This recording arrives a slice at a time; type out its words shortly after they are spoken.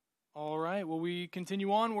right, well, we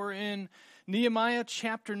continue on. We're in Nehemiah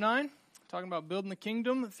chapter 9, talking about building the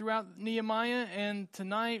kingdom throughout Nehemiah, and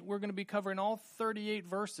tonight we're going to be covering all 38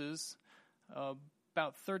 verses.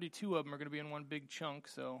 About 32 of them are going to be in one big chunk,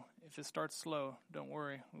 so if it starts slow, don't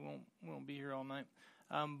worry, we won't be here all night.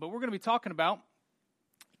 But we're going to be talking about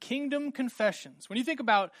kingdom confessions. When you think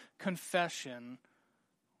about confession,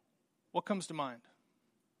 what comes to mind?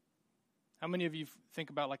 How many of you think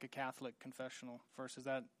about like a Catholic confessional first? Is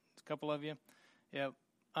that a couple of you? Yeah.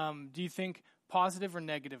 Do you think positive or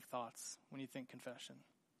negative thoughts when you think confession?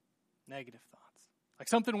 Negative thoughts. Like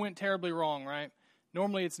something went terribly wrong, right?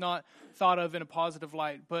 Normally it's not thought of in a positive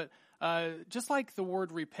light, but just like the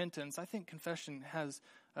word repentance, I think confession has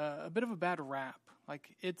a bit of a bad rap.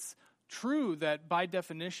 Like it's true that by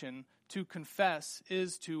definition, to confess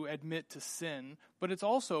is to admit to sin, but it's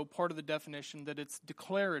also part of the definition that it's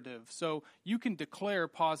declarative. So you can declare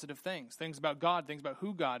positive things about God, things about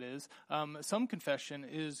who God is. Some confession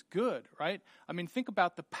is good, right? I mean, think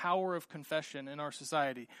about the power of confession in our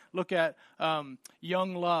society. Look at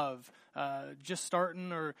young love, just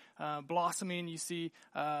starting or blossoming. You see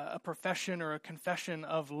a profession or a confession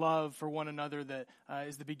of love for one another that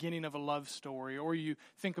is the beginning of a love story. Or you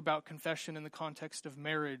think about confession in the context of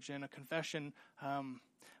marriage, and a confession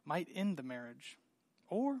might end the marriage.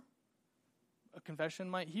 Or a confession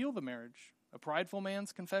might heal the marriage. A prideful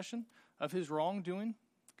man's confession of his wrongdoing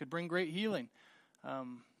could bring great healing.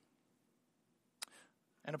 And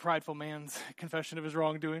a prideful man's confession of his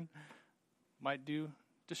wrongdoing might do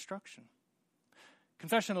destruction.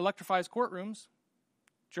 Confession electrifies courtrooms.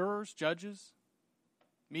 Jurors, judges,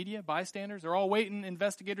 media, bystanders, they're all waiting.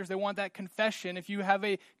 Investigators, they want that confession. If you have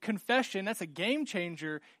a confession, that's a game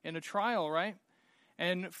changer in a trial, right?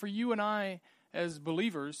 And for you and I, as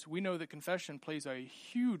believers, we know that confession plays a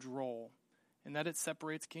huge role in that it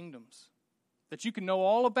separates kingdoms. That you can know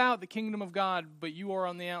all about the kingdom of God, but you are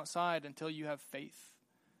on the outside until you have faith.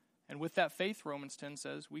 And with that faith, Romans 10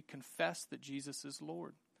 says, we confess that Jesus is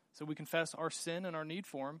Lord. So we confess our sin and our need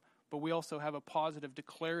for him, but we also have a positive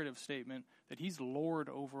declarative statement that he's Lord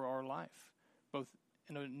over our life, both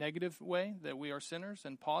in a negative way, that we are sinners,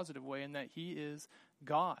 and positive way in that he is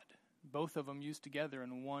God. Both of them used together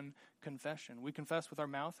in one confession. We confess with our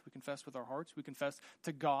mouth, we confess with our hearts, we confess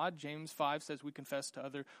to God. James 5 says we confess to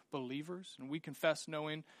other believers, and we confess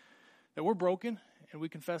knowing that we're broken, and we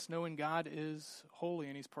confess knowing God is holy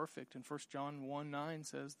and he's perfect. And 1 John 1:9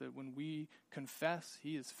 says that when we confess,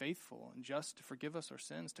 he is faithful and just to forgive us our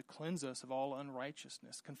sins, to cleanse us of all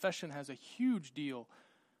unrighteousness. Confession has a huge deal.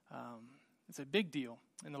 It's a big deal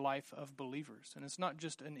in the life of believers. And it's not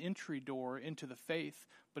just an entry door into the faith,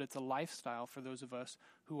 but it's a lifestyle for those of us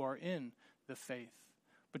who are in the faith.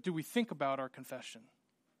 But do we think about our confession?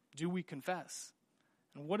 Do we confess?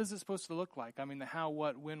 And what is it supposed to look like? I mean, the how,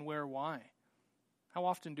 what, when, where, why. How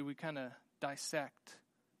often do we kind of dissect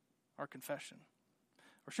our confession?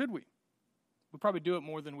 Or should we? We probably do it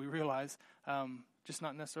more than we realize, just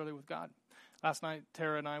not necessarily with God. Last night,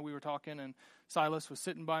 Tara and I, we were talking, and Silas was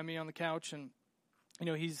sitting by me on the couch, and, you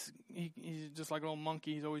know, he's just like a little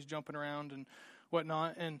monkey. He's always jumping around and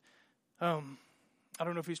whatnot, and I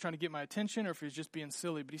don't know if he's trying to get my attention or if he's just being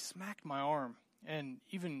silly, but he smacked my arm. And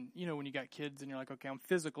even, you know, when you got kids and you're like, okay, I'm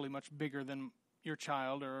physically much bigger than your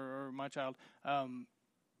child or my child,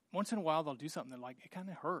 once in a while they'll do something that, like, it kind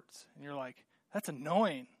of hurts. And you're like, that's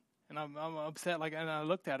annoying. And I'm upset. Like, and I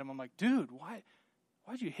looked at him. I'm like, dude, why'd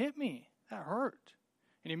you hit me? That hurt.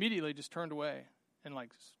 And he immediately just turned away and, like,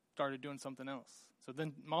 started doing something else. So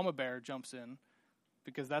then Mama Bear jumps in,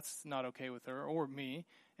 because that's not okay with her or me,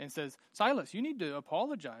 and says, Silas, you need to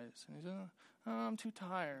apologize. And he says, oh, I'm too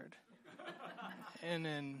tired. And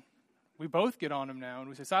then we both get on him now, and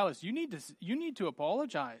we say, Silas, you need to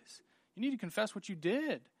apologize. You need to confess what you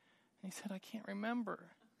did. And he said, I can't remember.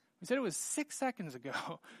 We said it was 6 seconds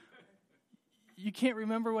ago. You can't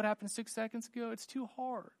remember what happened 6 seconds ago? It's too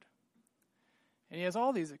hard. And he has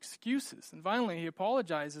all these excuses. And finally he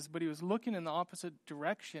apologizes, but he was looking in the opposite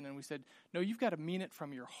direction, and we said, no, you've got to mean it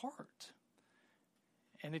from your heart.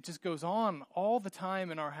 And it just goes on all the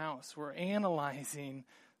time in our house. We're analyzing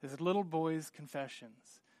this little boy's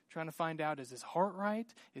confessions, trying to find out, is his heart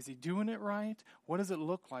right? Is he doing it right? What does it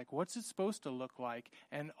look like? What's it supposed to look like?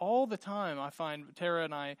 And all the time I find Tara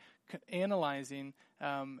and I analyzing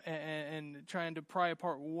and trying to pry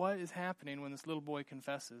apart what is happening when this little boy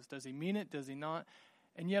confesses. Does he mean it? Does he not?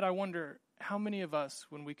 And yet I wonder how many of us,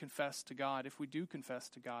 when we confess to God, if we do confess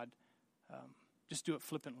to God, just do it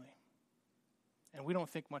flippantly. And we don't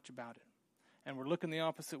think much about it. And we're looking the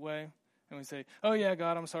opposite way. And we say, oh yeah,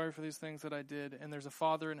 God, I'm sorry for these things that I did. And there's a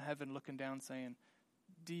Father in heaven looking down saying,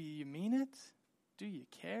 do you mean it? Do you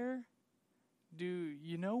care? do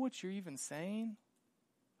you know what you're even saying?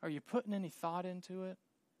 Are you putting any thought into it?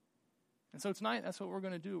 And so tonight, that's what we're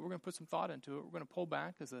going to do. We're going to put some thought into it. We're going to pull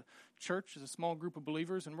back as a church, as a small group of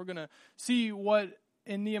believers, and we're going to see what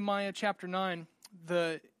in Nehemiah chapter 9,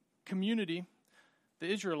 the community, the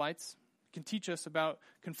Israelites, can teach us about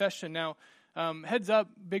confession. Now, heads up,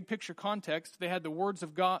 big picture context. They had the words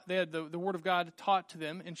of God. They had the word of God taught to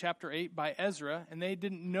them in chapter 8 by Ezra, and they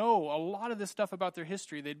didn't know a lot of this stuff about their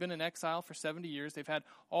history. They'd been in exile for 70 years. They've had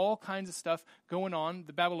all kinds of stuff going on.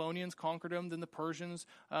 The Babylonians conquered them, then the Persians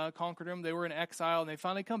conquered them. They were in exile, and they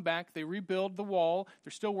finally come back. They rebuild the wall.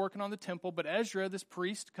 They're still working on the temple, but Ezra, this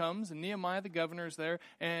priest, comes, and Nehemiah, the governor, is there,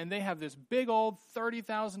 and they have this big old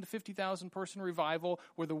 30,000 to 50,000 person revival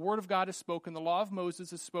where the word of God is spoken, the law of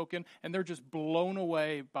Moses is spoken, and they're just blown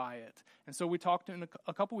away by it. And so we talked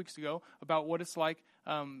a couple weeks ago about what it's like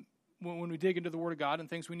when we dig into the Word of God and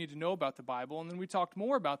things we need to know about the Bible. And then we talked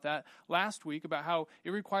more about that last week, about how it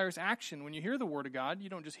requires action. When you hear the Word of God, you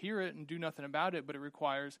don't just hear it and do nothing about it, but it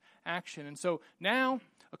requires action. And so now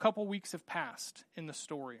a couple weeks have passed in the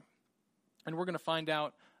story, and we're going to find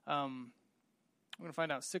out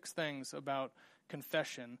 6 things about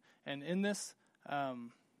confession. And in this,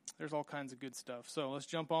 there's all kinds of good stuff. So let's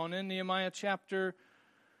jump on in. Nehemiah chapter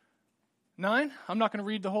 9. I'm not going to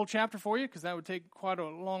read the whole chapter for you because that would take quite a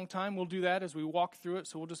long time. We'll do that as we walk through it.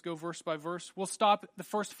 So we'll just go verse by verse. We'll stop the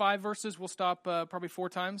first 5 verses. We'll stop probably 4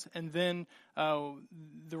 times. And then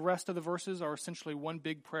the rest of the verses are essentially one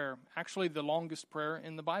big prayer. Actually, the longest prayer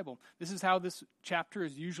in the Bible. This is how this chapter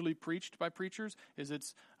is usually preached by preachers, is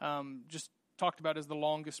it's just talked about as the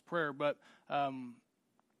longest prayer. But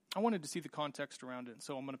I wanted to see the context around it,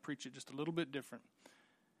 so I'm going to preach it just a little bit different.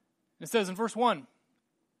 It says in verse 1,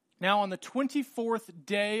 "Now on the 24th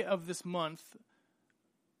day of this month,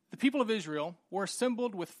 the people of Israel were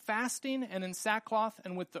assembled with fasting and in sackcloth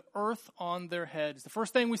and with the earth on their heads." The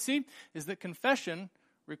first thing we see is that confession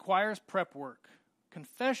requires prep work.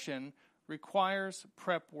 Confession requires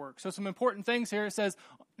prep work. So some important things here. It says,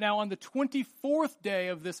 now on the 24th day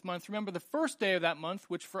of this month, remember the first day of that month,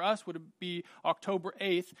 which for us would be October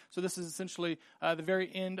 8th. So this is essentially the very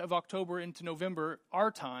end of October into November, our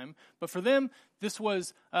time. But for them, this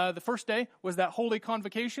was the first day was that holy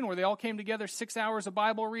convocation where they all came together, 6 hours of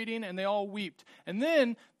Bible reading, and they all wept. And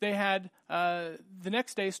then they had, the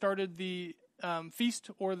next day started the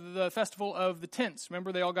feast or the festival of the tents.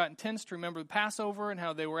 Remember, they all got in tents to remember the Passover and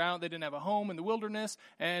how they were out. They didn't have a home in the wilderness,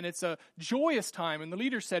 and it's a joyous time. And the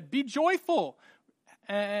leader said, "Be joyful."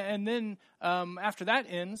 And then after that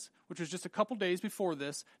ends, which was just a couple days before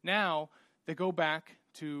this, now they go back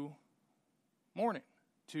to mourning,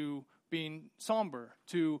 to being somber,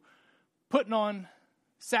 to putting on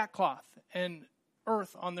sackcloth and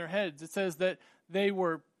earth on their heads. It says that they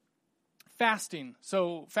were fasting.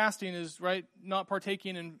 So fasting is, right, not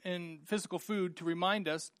partaking in physical food to remind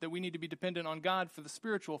us that we need to be dependent on God for the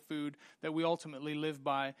spiritual food that we ultimately live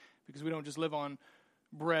by, because we don't just live on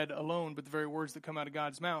bread alone, but the very words that come out of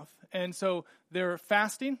God's mouth. And so they're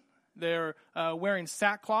fasting. They're wearing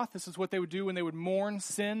sackcloth. This is what they would do when they would mourn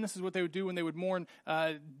sin. This is what they would do when they would mourn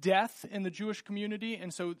death in the Jewish community.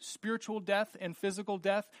 And so spiritual death and physical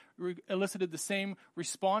death elicited the same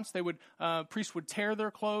response. They would priests would tear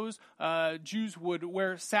their clothes. Jews would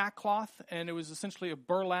wear sackcloth, and it was essentially a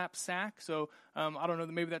burlap sack. So I don't know,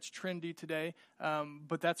 maybe that's trendy today,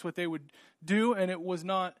 but that's what they would do. And it was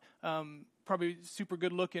not probably super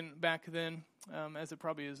good looking back then, as it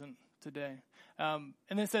probably isn't today. And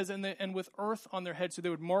then it says, and with earth on their heads, so they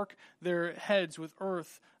would mark their heads with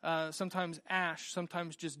earth, sometimes ash,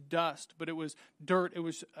 sometimes just dust, but it was dirt. It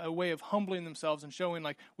was a way of humbling themselves and showing,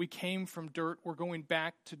 like, we came from dirt, we're going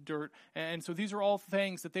back to dirt. And so these are all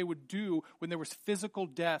things that they would do when there was physical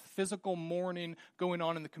death, physical mourning going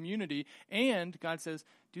on in the community. And God says,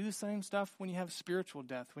 do the same stuff when you have spiritual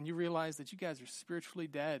death, when you realize that you guys are spiritually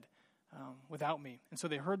dead without me. And so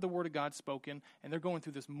they heard the word of God spoken, and they're going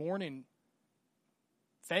through this mourning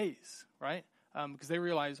phase, right? Because they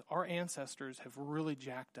realize our ancestors have really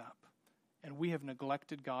jacked up, and we have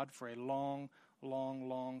neglected God for a long, long,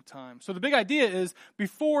 long time. So the big idea is,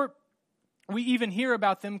 before we even hear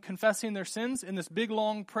about them confessing their sins in this big,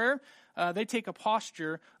 long prayer, they take a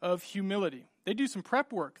posture of humility. They do some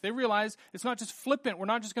prep work. They realize it's not just flippant. We're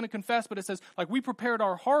not just going to confess, but it says, like, we prepared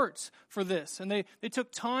our hearts for this. And they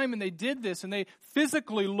took time and they did this, and they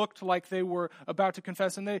physically looked like they were about to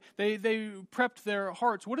confess, and they prepped their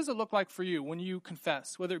hearts. What does it look like for you when you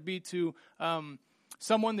confess, whether it be to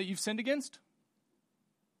someone that you've sinned against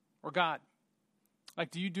or God?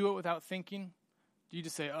 Like, do you do it without thinking? Do you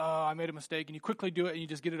just say, oh, I made a mistake, and you quickly do it and you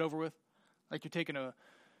just get it over with? Like you're getting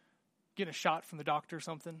a shot from the doctor or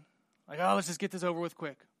something? Like, oh, let's just get this over with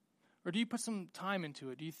quick. Or do you put some time into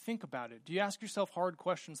it? Do you think about it? Do you ask yourself hard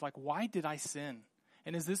questions like, why did I sin?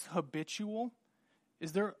 And is this habitual?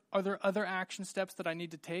 Are there other action steps that I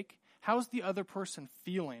need to take? How's the other person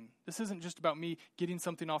feeling? This isn't just about me getting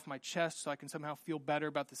something off my chest so I can somehow feel better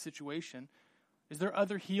about the situation. Is there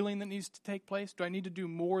other healing that needs to take place? Do I need to do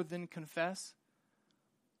more than confess?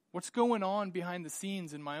 What's going on behind the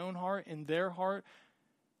scenes in my own heart, in their heart?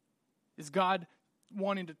 Is God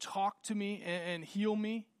wanting to talk to me and heal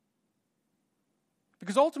me?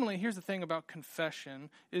 Because ultimately, here's the thing about confession,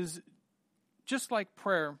 is just like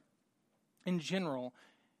prayer in general,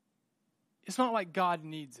 it's not like God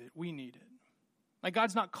needs it. We need it. Like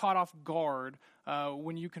God's not caught off guard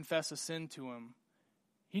when you confess a sin to him.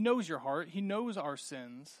 He knows your heart. He knows our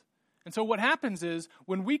sins. And so what happens is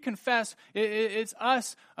when we confess, it's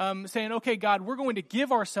us saying, okay, God, we're going to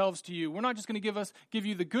give ourselves to you. We're not just going to give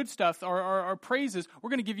you the good stuff, our praises. We're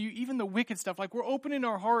going to give you even the wicked stuff. Like we're opening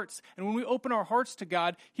our hearts. And when we open our hearts to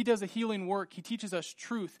God, he does a healing work. He teaches us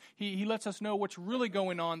truth. He lets us know what's really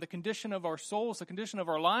going on, the condition of our souls, the condition of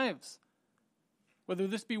our lives. Whether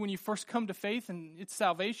this be when you first come to faith and it's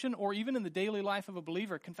salvation, or even in the daily life of a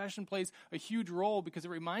believer, confession plays a huge role because it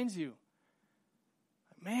reminds you,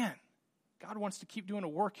 man, God wants to keep doing a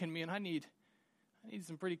work in me, and I need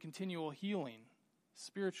some pretty continual healing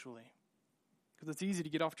spiritually, because it's easy to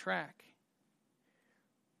get off track.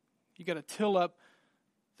 You got to till up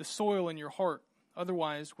the soil in your heart.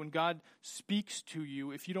 Otherwise, when God speaks to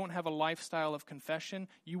you, if you don't have a lifestyle of confession,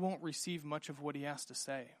 you won't receive much of what he has to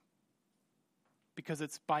say, because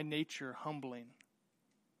it's by nature humbling.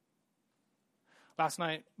 Last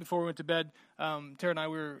night, before we went to bed, Tara and I,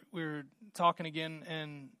 we were talking again,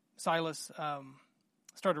 and Silas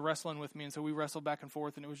started wrestling with me, and so we wrestled back and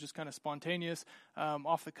forth, and it was just kind of spontaneous,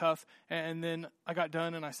 off the cuff. And then I got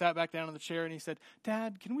done, and I sat back down in the chair, and he said,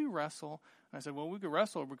 Dad, can we wrestle? And I said, well, we could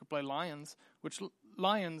wrestle, or we could play Lions, which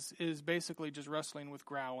Lions is basically just wrestling with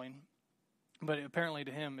growling. But apparently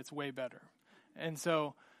to him, it's way better. And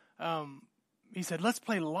so he said, let's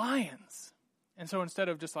play Lions. And so instead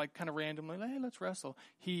of just like kind of randomly, hey, let's wrestle,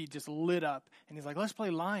 he just lit up. And he's like, let's play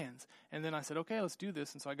Lions. And then I said, okay, let's do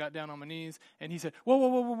this. And so I got down on my knees. And he said,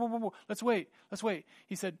 whoa. Let's wait.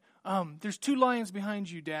 He said, there's 2 lions behind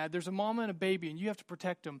you, Dad. There's a mama and a baby, and you have to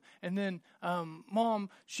protect them. And then Mom,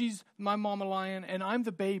 she's my mama lion, and I'm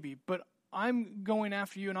the baby. But I'm going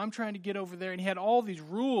after you, and I'm trying to get over there. And he had all these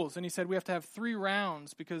rules, and he said we have to have 3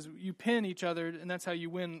 rounds because you pin each other, and that's how you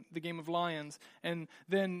win the game of Lions. And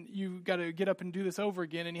then you got to get up and do this over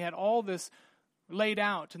again. And he had all this laid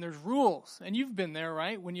out, and there's rules. And you've been there,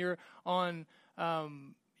 right? When you're on,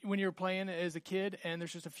 when you're playing as a kid, and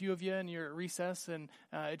there's just a few of you, and you're at recess, and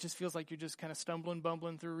it just feels like you're just kind of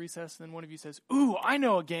bumbling through recess, and then one of you says, ooh, I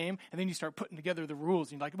know a game, and then you start putting together the rules,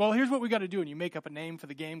 and you're like, well, here's what we got to do, and you make up a name for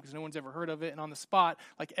the game because no one's ever heard of it, and on the spot,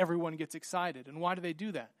 like, everyone gets excited. And why do they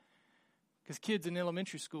do that? Because kids in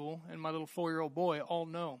elementary school, and my little 4-year-old boy, all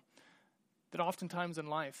know that oftentimes in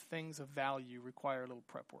life, things of value require a little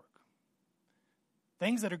prep work.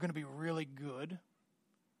 Things that are going to be really good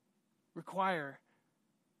require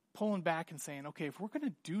pulling back and saying, okay, if we're going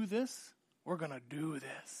to do this, we're going to do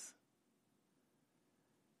this.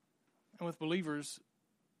 And with believers,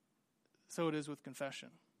 so it is with confession.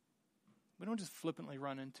 We don't just flippantly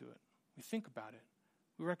run into it. We think about it.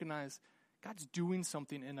 We recognize God's doing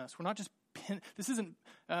something in us. We're not just this isn't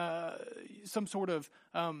some sort of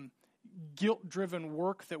guilt-driven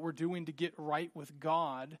work that we're doing to get right with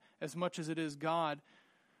God as much as it is God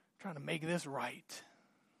trying to make this right.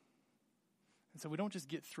 And so we don't just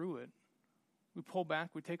get through it. We pull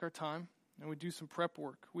back, we take our time, and we do some prep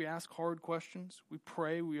work. We ask hard questions, we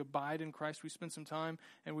pray, we abide in Christ, we spend some time,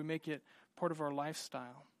 and we make it part of our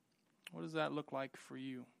lifestyle. What does that look like for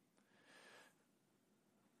you?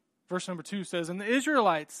 Verse number 2 says, and the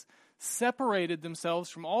Israelites separated themselves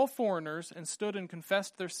from all foreigners and stood and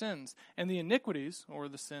confessed their sins and the iniquities, or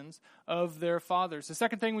the sins, of their fathers. The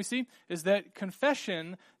second thing we see is that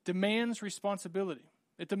confession demands responsibility.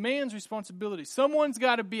 It demands responsibility. Someone's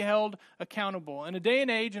got to be held accountable. In a day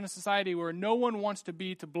and age, in a society where no one wants to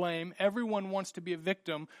be to blame, everyone wants to be a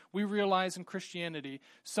victim, we realize in Christianity,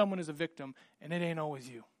 someone is a victim, and it ain't always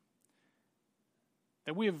you.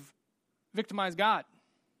 That we have victimized God.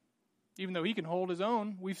 Even though he can hold his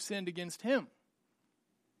own, we've sinned against him.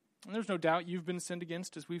 And there's no doubt you've been sinned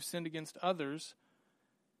against as we've sinned against others.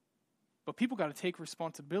 But people got to take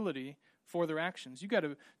responsibility for their actions. You got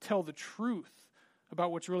to tell the truth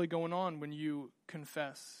about what's really going on when you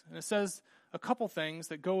confess. And it says a couple things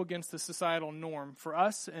that go against the societal norm for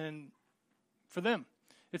us and for them.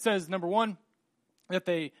 It says, number 1, that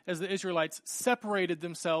they, as the Israelites, separated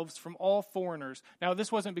themselves from all foreigners. Now,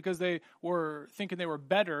 this wasn't because they were thinking they were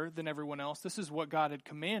better than everyone else. This is what God had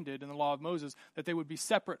commanded in the law of Moses, that they would be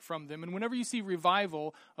separate from them. And whenever you see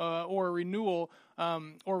revival or renewal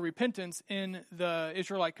or repentance in the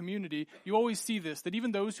Israelite community, you always see this, that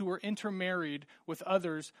even those who were intermarried with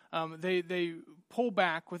others, they pull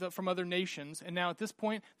back from other nations. And now at this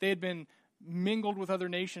point, they had been mingled with other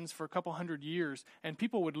nations for a couple hundred years, and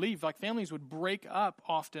people would leave, like families would break up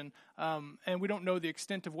often, and we don't know the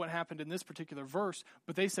extent of what happened in this particular verse,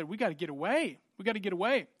 but they said, we got to get away.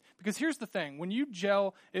 Because here's the thing, when you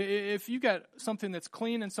gel, if you got something that's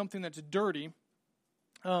clean and something that's dirty,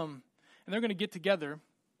 and they're going to get together,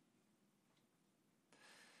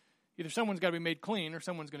 either someone's got to be made clean or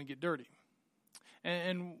someone's going to get dirty.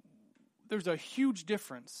 And there's a huge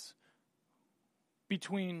difference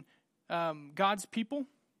between God's people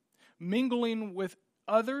mingling with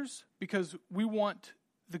others because we want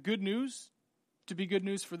the good news to be good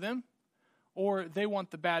news for them, or they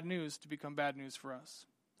want the bad news to become bad news for us.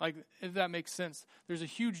 Like, if that makes sense. There's a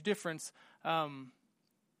huge difference.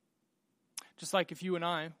 Just like if you and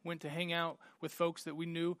I went to hang out with folks that we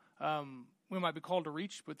knew we might be called to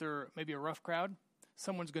reach, but they're maybe a rough crowd,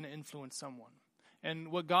 someone's going to influence someone.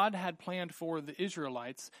 And what God had planned for the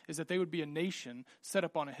Israelites is that they would be a nation set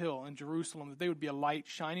up on a hill in Jerusalem, that they would be a light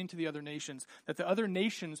shining to the other nations, that the other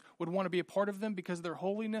nations would want to be a part of them because of their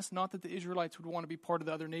holiness, not that the Israelites would want to be part of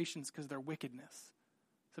the other nations because of their wickedness.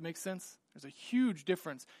 Does that make sense? There's a huge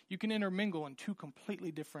difference. You can intermingle in two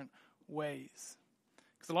completely different ways.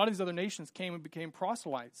 Because a lot of these other nations came and became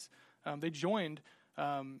proselytes. They joined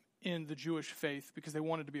in the Jewish faith because they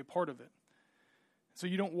wanted to be a part of it. So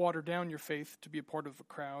you don't water down your faith to be a part of a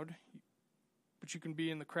crowd, but you can be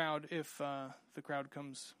in the crowd if the crowd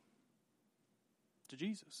comes to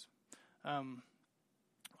Jesus.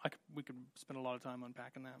 We could spend a lot of time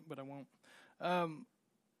unpacking that, but I won't.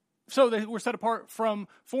 So they were set apart from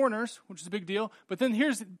foreigners, which is a big deal. But then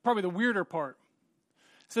here's probably the weirder part.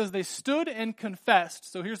 It says they stood and confessed.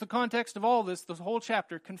 So here's the context of all this, the whole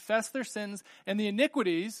chapter. Confessed their sins and the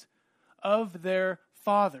iniquities of their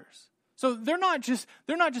fathers. So they're not just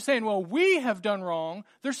saying, well, we have done wrong.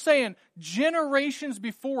 They're saying generations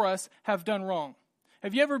before us have done wrong.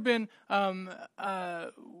 Have you ever been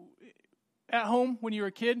at home when you were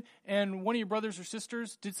a kid and one of your brothers or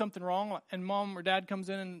sisters did something wrong and mom or dad comes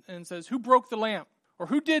in and says, who broke the lamp? Or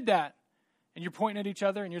who did that? And you're pointing at each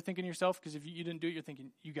other and you're thinking to yourself, because if you didn't do it, you're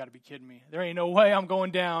thinking, you got to be kidding me. There ain't no way I'm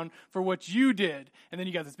going down for what you did. And then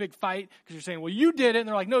you got this big fight because you're saying, well, you did it. And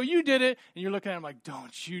they're like, no, you did it. And you're looking at them like,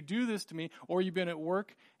 don't you do this to me. Or you've been at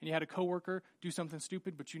work and you had a coworker do something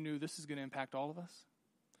stupid, but you knew this is going to impact all of us.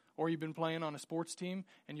 Or you've been playing on a sports team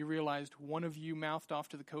and you realized one of you mouthed off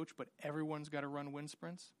to the coach, but everyone's got to run wind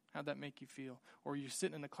sprints. How'd that make you feel? Or you're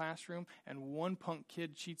sitting in the classroom and one punk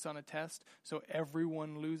kid cheats on a test, so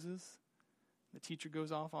everyone loses. The teacher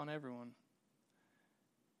goes off on everyone.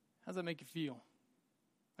 How does that make you feel?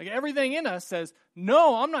 Like everything in us says,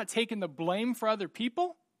 no, I'm not taking the blame for other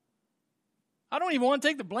people. I don't even want to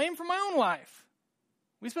take the blame for my own life.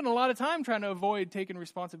 We spend a lot of time trying to avoid taking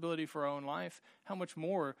responsibility for our own life. How much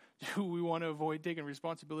more do we want to avoid taking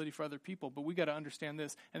responsibility for other people? But we got to understand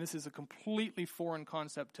this, and this is a completely foreign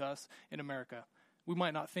concept to us in America. We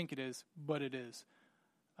might not think it is, but it is.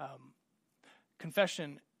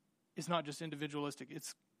 Confession is not just individualistic,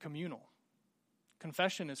 it's communal.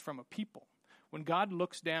 Confession is from a people. When God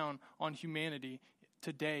looks down on humanity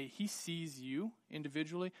today, he sees you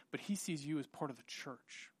individually, but he sees you as part of the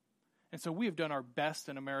church. And so we have done our best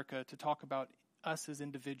in America to talk about us as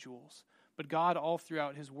individuals. But God, all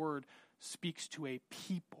throughout his word, speaks to a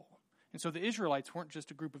people. And so the Israelites weren't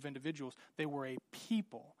just a group of individuals, they were a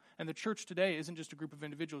people. And the church today isn't just a group of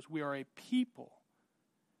individuals, we are a people.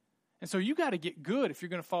 And so you got to get good if you're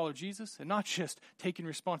going to follow Jesus, and not just taking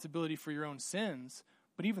responsibility for your own sins,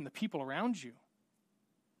 but even the people around you.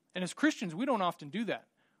 And as Christians, we don't often do that.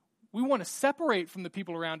 We want to separate from the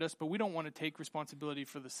people around us, but we don't want to take responsibility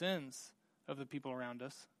for the sins of the people around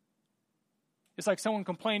us. It's like someone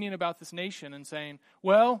complaining about this nation and saying,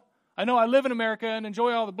 well, I know I live in America and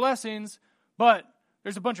enjoy all the blessings, but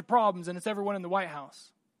there's a bunch of problems and it's everyone in the White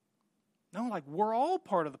House. No, like we're all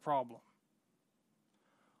part of the problem.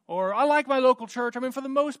 Or I like my local church. I mean, for the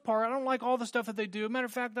most part, I don't like all the stuff that they do. Matter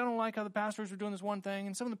of fact, I don't like how the pastors are doing this one thing,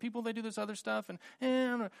 and some of the people, they do this other stuff.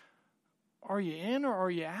 And are you in or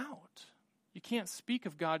are you out? You can't speak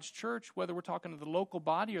of God's church, whether we're talking to the local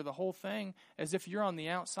body or the whole thing, as if you're on the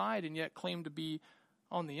outside and yet claim to be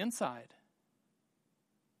on the inside.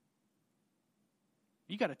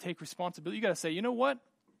 You got to take responsibility. You got to say, you know what?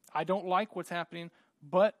 I don't like what's happening,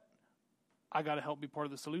 but I got to help be part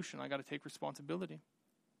of the solution. I got to take responsibility.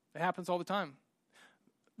 It happens all the time.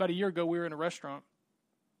 About a year ago, we were in a restaurant,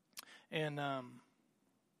 and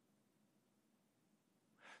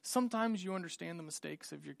sometimes you understand the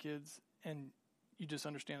mistakes of your kids, and you just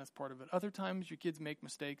understand that's part of it. Other times, your kids make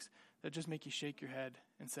mistakes that just make you shake your head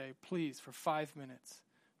and say, please, for 5 minutes,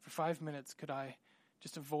 could I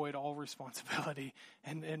just avoid all responsibility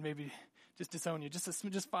and maybe just disown you?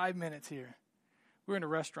 Just 5 minutes here. We're in a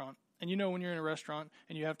restaurant. And you know when you're in a restaurant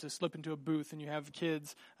and you have to slip into a booth and you have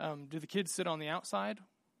kids, do the kids sit on the outside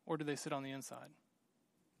or do they sit on the inside?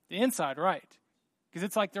 The inside, right. Because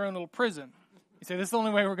it's like their own little prison. You say, this is the only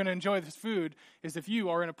way we're going to enjoy this food is if you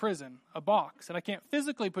are in a prison, a box. And I can't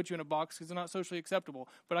physically put you in a box because it's not socially acceptable,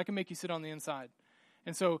 but I can make you sit on the inside.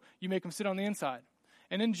 And so you make them sit on the inside.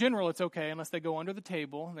 And in general, it's okay unless they go under the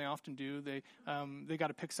table, and they often do. They got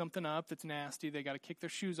to pick something up that's nasty. They got to kick their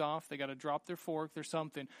shoes off. They got to drop their fork. There's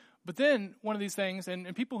something. But then one of these things,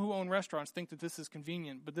 and people who own restaurants think that this is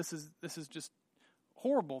convenient, but this is just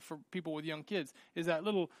horrible for people with young kids, is that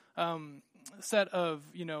little set of,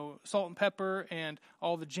 salt and pepper and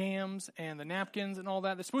all the jams and the napkins and all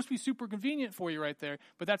that. They're supposed to be super convenient for you right there,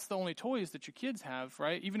 but that's the only toys that your kids have,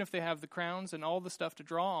 right? Even if they have the crowns and all the stuff to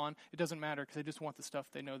draw on, it doesn't matter because they just want the stuff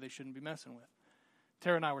they know they shouldn't be messing with.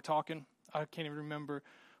 Tara and I were talking. I can't even remember.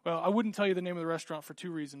 Well, I wouldn't tell you the name of the restaurant for 2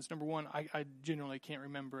 reasons. Number one, I genuinely can't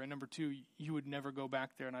remember. And number two, you would never go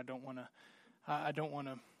back there, and I don't want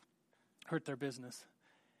to hurt their business.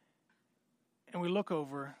 And we look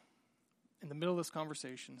over, in the middle of this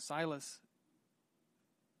conversation, Silas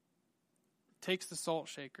takes the salt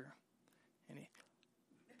shaker and he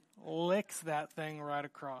licks that thing right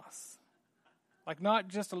across. Like not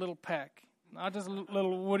just a little peck, not just a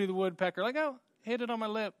little Woody the Woodpecker, like, oh, hit it on my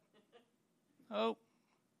lip. Oh,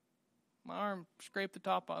 my arm scraped the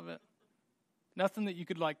top of it. Nothing that you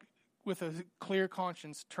could, like, with a clear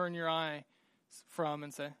conscience, turn your eye from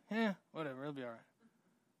and say, whatever, it'll be all right.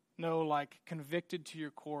 No, like, convicted to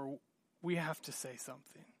your core, we have to say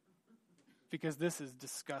something because this is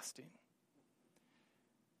disgusting.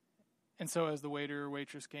 And so as the waiter or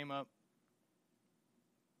waitress came up,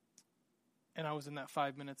 and I was in that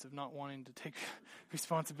 5 minutes of not wanting to take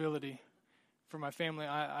responsibility for my family,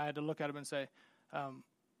 I had to look at him and say,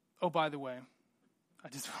 oh, by the way,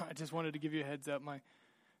 I just wanted to give you a heads up.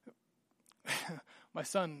 My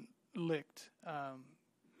son licked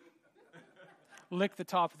the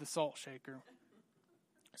top of the salt shaker.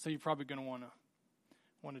 So you're probably going to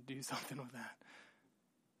want to do something with that.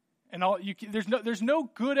 And there's no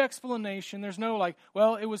good explanation. There's no like,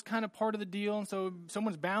 well, it was kind of part of the deal, and so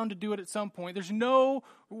someone's bound to do it at some point. There's no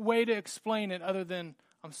way to explain it other than,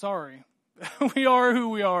 I'm sorry. We are who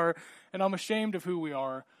we are, and I'm ashamed of who we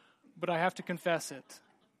are, but I have to confess it.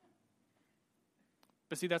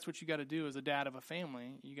 But see, that's what you got to do as a dad of a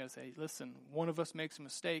family. You got to say, listen, one of us makes a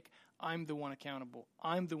mistake. I'm the one accountable.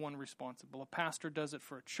 I'm the one responsible. A pastor does it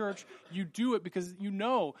for a church. You do it because you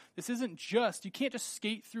know this isn't just, you can't just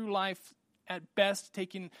skate through life at best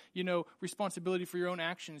taking, responsibility for your own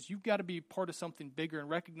actions. You've got to be part of something bigger and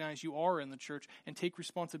recognize you are in the church and take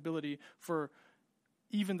responsibility for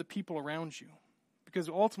even the people around you. Because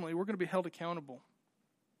ultimately, we're going to be held accountable.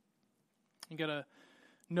 You got to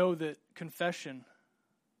know that confession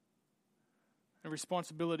and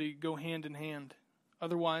responsibility go hand in hand.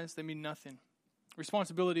 Otherwise, they mean nothing.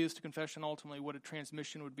 Responsibility is to confession ultimately what a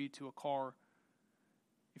transmission would be to a car.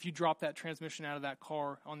 If you drop that transmission out of that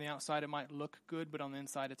car, on the outside it might look good, but on the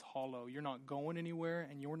inside it's hollow. You're not going anywhere,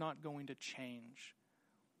 and you're not going to change.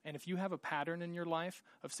 And if you have a pattern in your life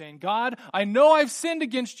of saying, God, I know I've sinned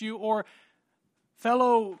against you, or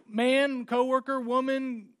fellow man, coworker,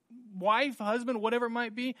 woman, wife, husband, whatever it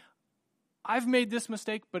might be, I've made this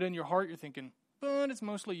mistake, but in your heart you're thinking, but it's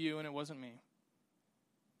mostly you and it wasn't me.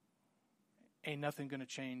 Ain't nothing going to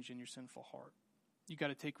change in your sinful heart. You got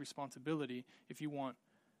to take responsibility if you want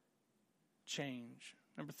change.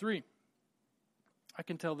 Number 3, I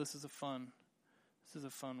can tell this is a fun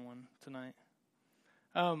one tonight.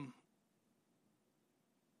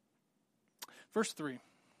 Verse 3.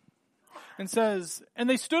 And says, and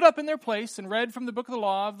they stood up in their place and read from the book of the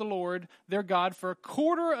law of the Lord their God for a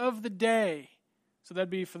quarter of the day. So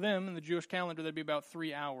that'd be for them, in the Jewish calendar, that'd be about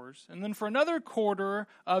 3 hours. And then for another quarter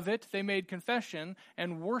of it, they made confession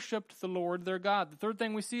and worshiped the Lord their God. The third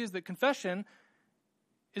thing we see is that confession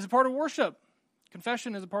is a part of worship.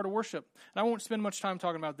 Confession is a part of worship. And I won't spend much time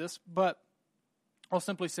talking about this, but I'll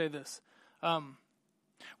simply say this.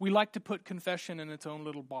 We like to put confession in its own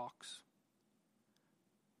little box.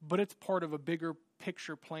 But it's part of a bigger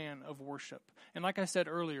picture plan of worship. And like I said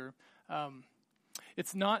earlier,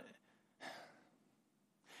 it's not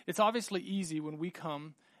It's obviously easy when we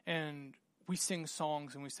come and we sing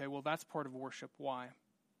songs and we say, well, that's part of worship. Why?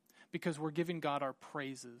 Because we're giving God our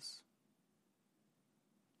praises.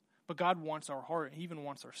 But God wants our heart. He even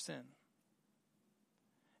wants our sin.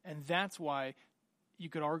 And that's why you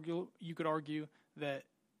could argue that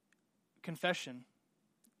confession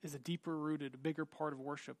is a deeper rooted, a bigger part of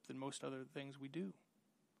worship than most other things we do.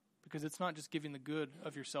 Because it's not just giving the good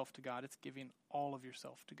of yourself to God, it's giving all of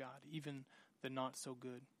yourself to God, even the not so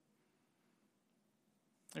good.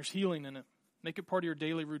 There's healing in it. Make it part of your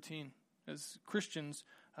daily routine. As Christians,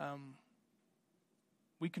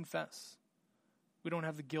 we confess. We don't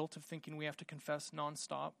have the guilt of thinking we have to confess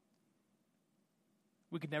nonstop.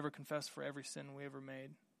 We could never confess for every sin we ever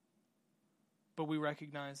made. But we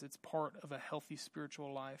recognize it's part of a healthy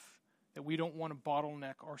spiritual life, that we don't want to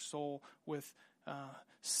bottleneck our soul with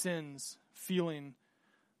sins, feeling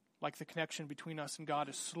like the connection between us and God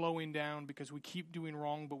is slowing down because we keep doing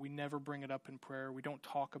wrong, but we never bring it up in prayer. We don't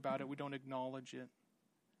talk about it. We don't acknowledge it.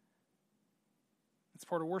 It's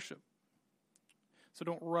part of worship. So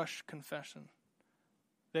don't rush confession.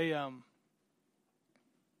 They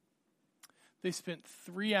spent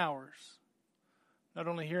 3 hours not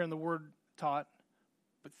only hearing the word taught,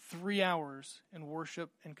 but 3 hours in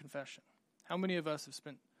worship and confession. How many of us have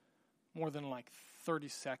spent more than like 30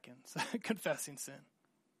 seconds confessing sin?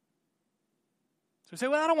 So we say,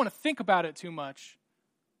 well, I don't want to think about it too much,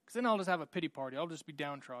 because then I'll just have a pity party. I'll just be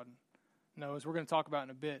downtrodden. No, as we're going to talk about in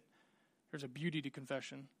a bit, there's a beauty to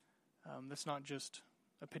confession that's not just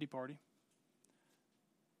a pity party.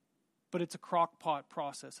 But it's a crock pot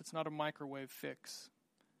process. It's not a microwave fix.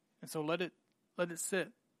 And so let it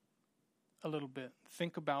sit a little bit.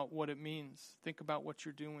 Think about what it means. Think about what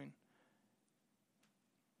you're doing.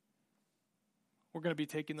 We're going to be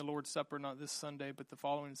taking the Lord's Supper not this Sunday, but the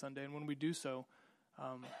following Sunday. And when we do so,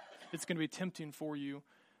 it's going to be tempting for you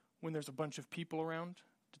when there's a bunch of people around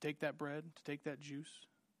to take that bread, to take that juice,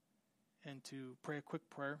 and to pray a quick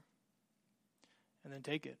prayer, and then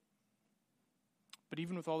take it. But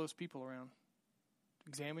even with all those people around,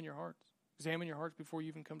 examine your hearts. Examine your hearts before you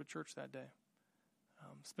even come to church that day.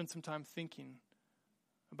 Spend some time thinking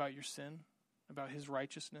about your sin, about His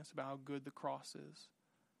righteousness, about how good the cross is.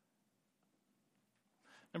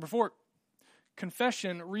 Number 4,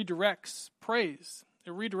 confession redirects praise.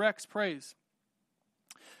 It redirects praise.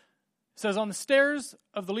 It says, on the stairs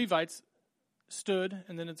of the Levites stood,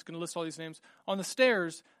 and then it's going to list all these names. On the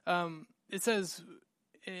stairs, it says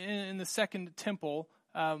in the second temple,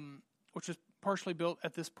 which was partially built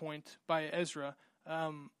at this point by Ezra,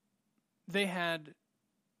 they had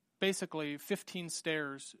basically 15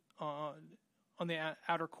 stairs on the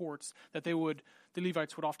outer courts that the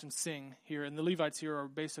Levites would often sing here. And the Levites here are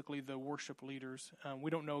basically the worship leaders.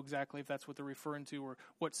 We don't know exactly if that's what they're referring to or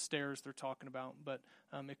what stairs they're talking about, but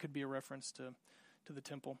it could be a reference to the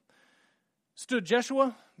temple. Stood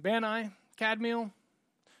Jeshua, Bani, Kadmiel,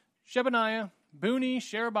 Shebaniah, Buni,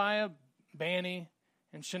 Sherebiah, Bani,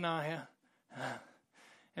 and Shaniah.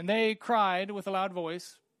 And they cried with a loud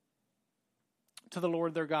voice to the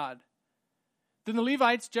Lord their God. Then the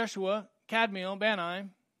Levites, Jeshua, Kadmiel, Bani,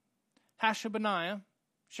 Hashabaniah,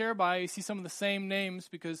 Sherebiah, you see some of the same names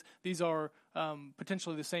because these are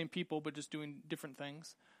potentially the same people but just doing different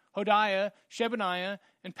things. Hodiah, Shebaniah,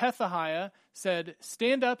 and Pethahiah said,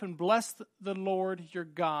 stand up and bless the Lord your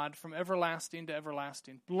God from everlasting to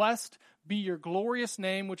everlasting. Blessed be your glorious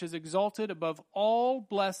name, which is exalted above all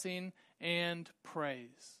blessing and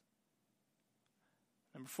praise.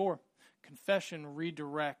 Number 4, confession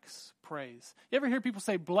redirects praise. You ever hear people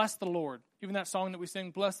say, bless the Lord? Even that song that we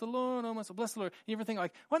sing, bless the Lord, oh my soul, bless the Lord. You ever think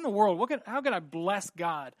like, what in the world? How can I bless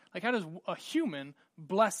God? Like, how does a human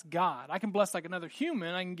bless God? I can bless like another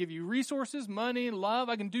human. I can give you resources, money, love.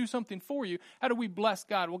 I can do something for you. How do we bless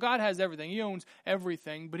God? Well, God has everything. He owns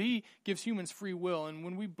everything, but He gives humans free will. And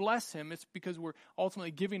when we bless Him, it's because we're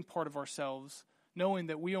ultimately giving part of ourselves, knowing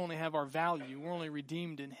that we only have our value. We're only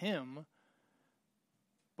redeemed in Him.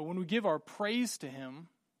 But when we give our praise to Him,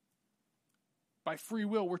 by free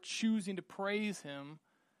will, we're choosing to praise Him.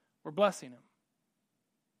 We're blessing Him.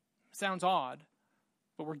 It sounds odd,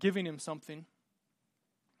 but we're giving Him something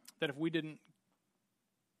that if we didn't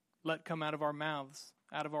let come out of our mouths,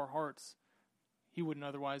 out of our hearts, He wouldn't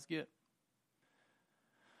otherwise get.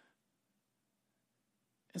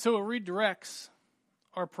 And so it redirects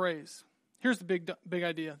our praise. Here's the big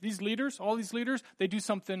idea. These leaders, all these leaders, they do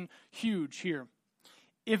something huge here.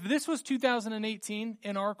 If this was 2018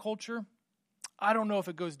 in our culture, I don't know if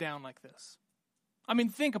it goes down like this. I mean,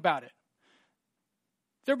 think about it.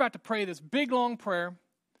 They're about to pray this big, long prayer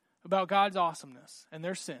about God's awesomeness and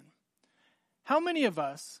their sin. How many of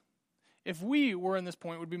us, if we were in this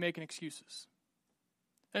point, would be making excuses.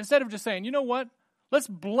 Instead of just saying, you know what? Let's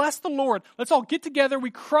bless the Lord. Let's all get together.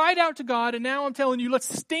 We cried out to God, and now I'm telling you,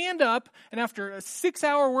 let's stand up, and after a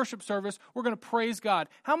 6-hour worship service, we're going to praise God.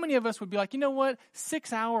 How many of us would be like, you know what?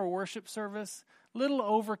 6-hour worship service, little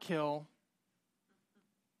overkill.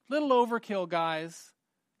 Little overkill, guys.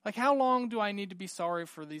 Like, how long do I need to be sorry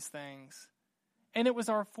for these things? And it was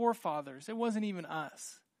our forefathers. It wasn't even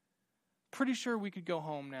us. Pretty sure we could go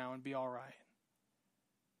home now and be all right.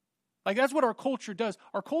 Like, that's what our culture does.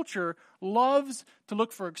 Our culture loves to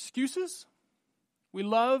look for excuses. We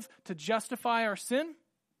love to justify our sin.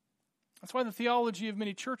 That's why the theology of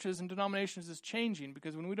many churches and denominations is changing,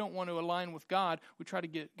 because when we don't want to align with God, we try to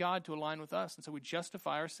get God to align with us, and so we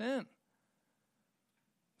justify our sin.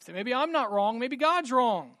 Say, maybe I'm not wrong, maybe God's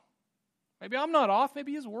wrong. Maybe I'm not off,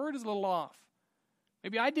 maybe his word is a little off.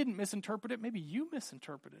 Maybe I didn't misinterpret it, maybe you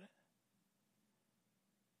misinterpreted it.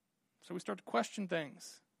 So we start to question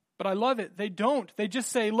things. But I love it. They don't. They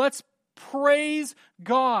just say, let's praise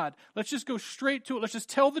God. Let's just go straight to it. Let's just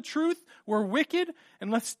tell the truth. We're wicked,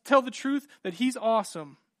 and let's tell the truth that he's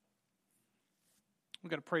awesome.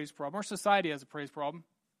 We've got a praise problem. Our society has a praise problem.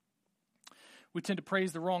 We tend to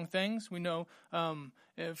praise the wrong things. We know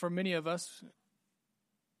for many of us,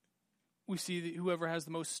 we see that whoever has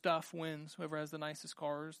the most stuff wins. Whoever has the nicest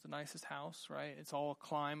cars, the nicest house, right? It's all a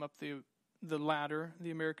climb up the ladder.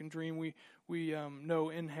 The American dream, we know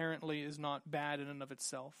inherently is not bad in and of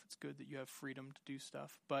itself. It's good that you have freedom to do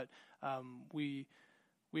stuff, but we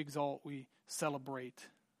exalt, we celebrate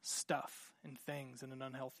stuff and things in an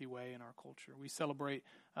unhealthy way in our culture. We celebrate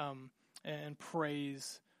and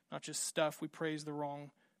praise not just stuff, we praise the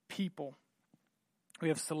wrong people. We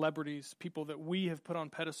have celebrities, people that we have put on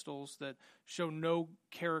pedestals that show no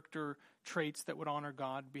character traits that would honor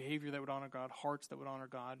God, behavior that would honor God, hearts that would honor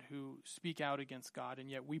God, who speak out against God, and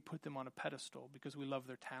yet we put them on a pedestal because we love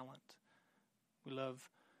their talent. We love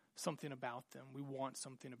something about them. We want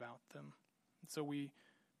something about them. And so we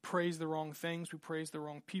praise the wrong things. We praise the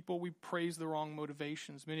wrong people. We praise the wrong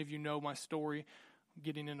motivations. Many of you know my story,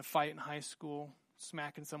 getting in a fight in high school,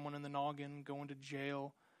 smacking someone in the noggin, going to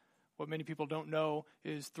jail. What many people don't know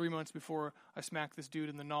is 3 months before I smacked this dude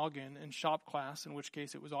in the noggin in shop class, in which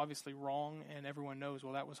case it was obviously wrong, and everyone knows,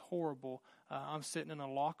 well, that was horrible. I'm sitting in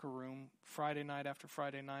a locker room Friday night after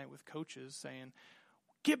Friday night with coaches saying,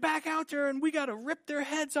 get back out there and we got to rip their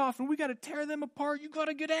heads off and we got to tear them apart. You got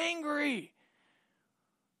to get angry.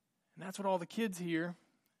 And that's what all the kids hear.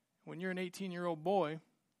 When you're an 18-year-old boy,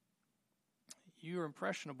 you're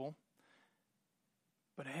impressionable.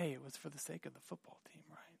 But hey, it was for the sake of the football team,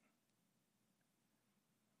 right?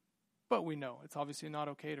 But we know it's obviously not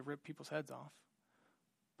okay to rip people's heads off.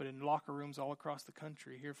 But in locker rooms all across the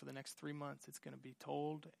country, here for the next 3 months, it's going to be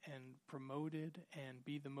told and promoted and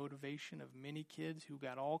be the motivation of many kids who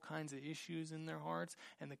got all kinds of issues in their hearts.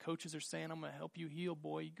 And the coaches are saying, I'm going to help you heal,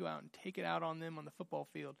 boy. You go out and take it out on them on the football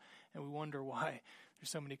field. And we wonder why there's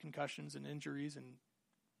so many concussions and injuries and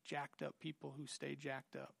jacked up people who stay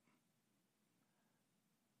jacked up.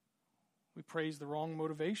 We praise the wrong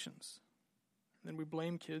motivations. Then we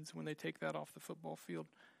blame kids when they take that off the football field.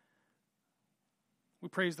 We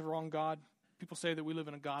praise the wrong God. People say that we live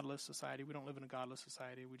in a godless society. We don't live in a godless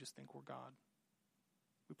society. We just think we're God.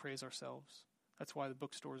 We praise ourselves. That's why the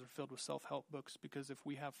bookstores are filled with self-help books, because if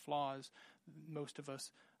we have flaws, most of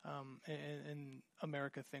us in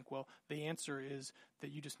America think, well, the answer is that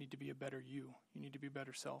you just need to be a better you. You need to be a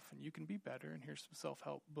better self, and you can be better, and here's some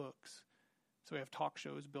self-help books. So we have talk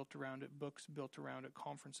shows built around it, books built around it,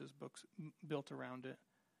 conferences, books built around it,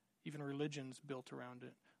 even religions built around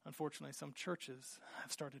it. Unfortunately, some churches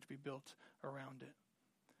have started to be built around it.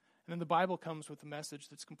 And then the Bible comes with a message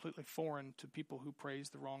that's completely foreign to people who praise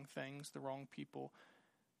the wrong things, the wrong people,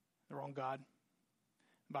 the wrong God.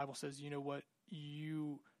 The Bible says, you know what?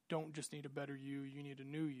 You don't just need a better you need a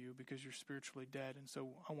new you, because you're spiritually dead. And so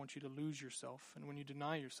I want you to lose yourself. And when you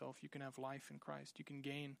deny yourself, you can have life in Christ. You can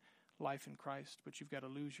gain life in Christ, but you've got to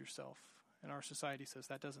lose yourself. And our society says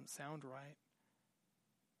that doesn't sound right.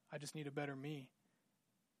 I just need a better me.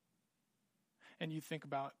 And you think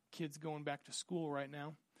about kids going back to school right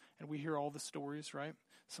now, and we hear all the stories, right?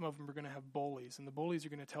 Some of them are going to have bullies, and the bullies are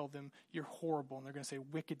going to tell them you're horrible, and they're going to say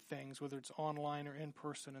wicked things, whether it's online or in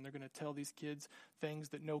person, and they're going to tell these kids things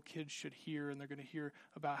that no kids should hear, and they're going to hear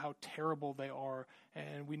about how terrible they are.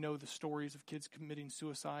 And we know the stories of kids committing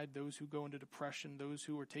suicide, those who go into depression, those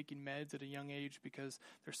who are taking meds at a young age because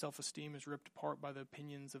their self-esteem is ripped apart by the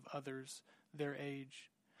opinions of others their age.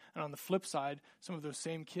 And on the flip side, some of those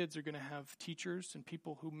same kids are going to have teachers and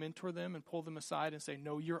people who mentor them and pull them aside and say,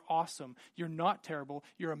 no, you're awesome. You're not terrible.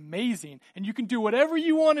 You're amazing. And you can do whatever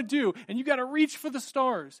you want to do. And you got to reach for the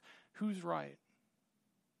stars. Who's right?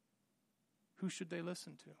 Who should they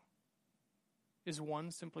listen to? Is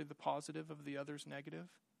one simply the positive of the other's negative?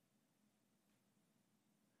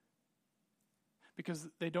 Because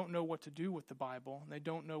they don't know what to do with the Bible, and they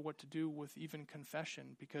don't know what to do with even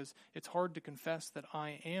confession, because it's hard to confess that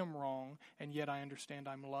I am wrong, and yet I understand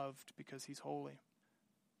I'm loved because he's holy.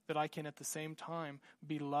 That I can at the same time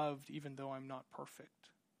be loved even though I'm not perfect.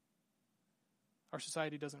 Our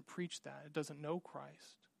society doesn't preach that. It doesn't know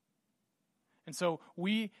Christ. And so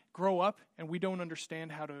we grow up and we don't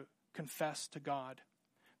understand how to confess to God.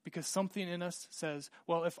 Because something in us says,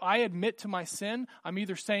 well, if I admit to my sin, I'm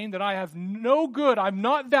either saying that I have no good, I'm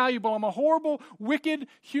not valuable, I'm a horrible, wicked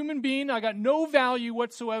human being, I got no value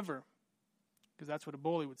whatsoever. Because that's what a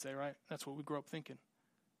bully would say, right? That's what we grew up thinking.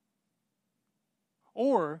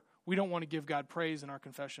 Or we don't want to give God praise in our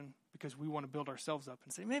confession because we want to build ourselves up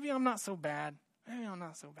and say, maybe I'm not so bad. Maybe I'm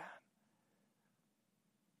not so bad.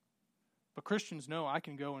 But Christians know I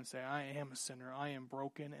can go and say, I am a sinner, I am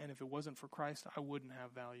broken, and if it wasn't for Christ, I wouldn't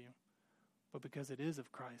have value. But because it is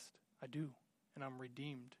of Christ, I do, and I'm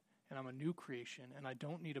redeemed, and I'm a new creation, and I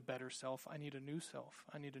don't need a better self, I need a new self.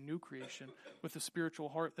 I need a new creation with a spiritual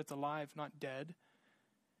heart that's alive, not dead.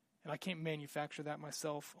 And I can't manufacture that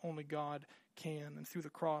myself, only God can, and through the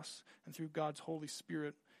cross, and through God's Holy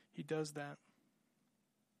Spirit, he does that.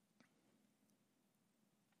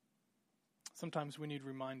 Sometimes we need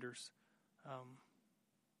reminders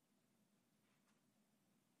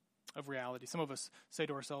of reality. Some of us say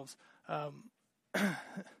to ourselves, some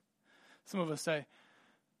of us say,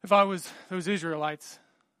 if I was those Israelites,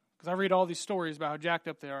 because I read all these stories about how jacked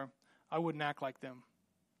up they are, I wouldn't act like them.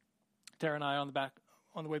 Tara and I, on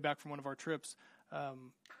the way back from one of our trips,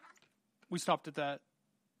 we stopped at that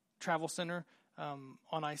travel center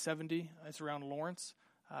on I-70. It's around Lawrence.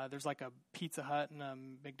 There's like a Pizza Hut and a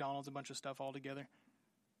McDonald's, a bunch of stuff all together.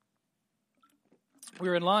 We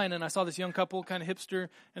were in line, and I saw this young couple, kind of hipster,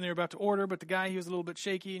 and they were about to order, but the guy, he was a little bit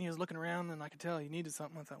shaky, and he was looking around, and I could tell he needed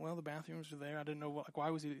something. I thought, well, the bathrooms were there. I didn't know why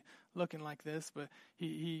was he looking like this, but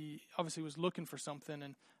he obviously was looking for something,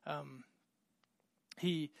 and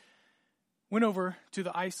he went over to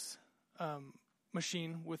the ice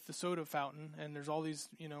machine with the soda fountain, and there's all these,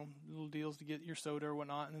 little deals to get your soda or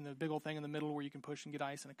whatnot, and then the big old thing in the middle where you can push and get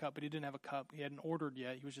ice in a cup, but he didn't have a cup. He hadn't ordered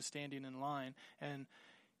yet. He was just standing in line, and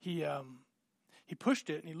he pushed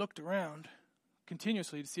it, and he looked around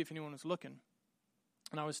continuously to see if anyone was looking.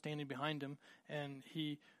 And I was standing behind him, and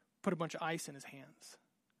he put a bunch of ice in his hands.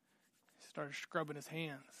 He started scrubbing his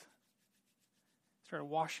hands. Started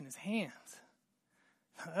washing his hands.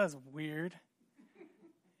 That was weird.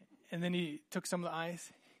 And then he took some of the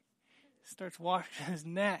ice, starts washing his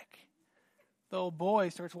neck. The old boy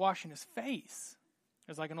starts washing his face.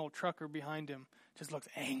 There's like an old trucker behind him, just looks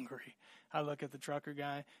angry. I look at the trucker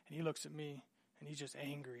guy, and he looks at me. And he's just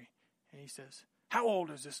angry. And he says, how old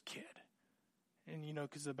is this kid? And,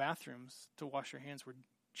 because the bathrooms to wash your hands were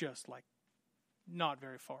just like not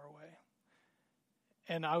very far away.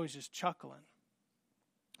 And I was just chuckling.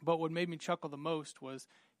 But what made me chuckle the most was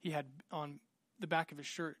he had on the back of his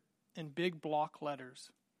shirt in big block letters,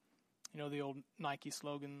 the old Nike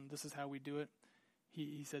slogan, this is how we do it.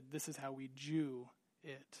 He said, this is how we Jew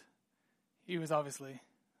it. He was obviously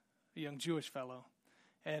a young Jewish fellow.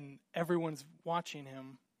 And everyone's watching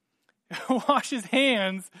him wash his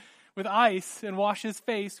hands with ice and wash his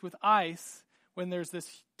face with ice when there's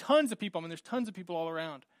tons of people. There's tons of people all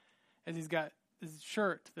around. As he's got this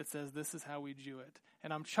shirt that says, this is how we Jew it.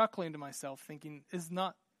 And I'm chuckling to myself thinking, is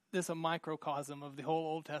not this a microcosm of the whole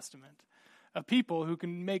Old Testament? Of people who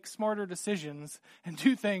can make smarter decisions and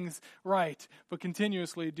do things right, but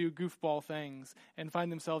continuously do goofball things and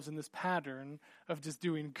find themselves in this pattern of just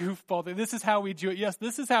doing goofball things. This is how we do it. Yes,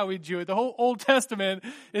 this is how we do it. The whole Old Testament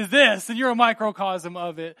is this, and you're a microcosm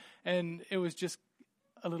of it. And it was just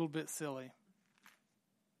a little bit silly.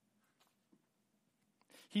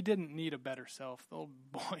 He didn't need a better self. The old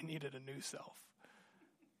boy needed a new self.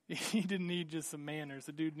 He didn't need just some manners.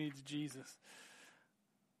 The dude needs Jesus.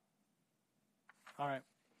 All right,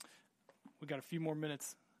 we got a few more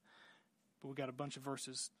minutes, but we got a bunch of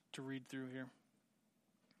verses to read through here.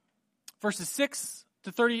 Verses 6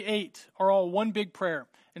 to 38 are all one big prayer.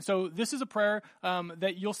 And so this is a prayer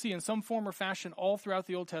that you'll see in some form or fashion all throughout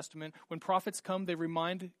the Old Testament. When prophets come, they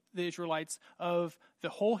remind the Israelites of the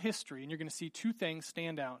whole history, and you're going to see two things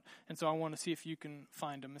stand out. And so I want to see if you can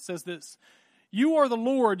find them. It says this, you are the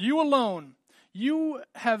Lord, you alone. You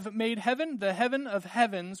have made heaven, the heaven of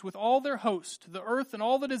heavens, with all their host, the earth and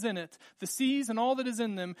all that is in it, the seas and all that is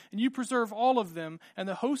in them, and you preserve all of them, and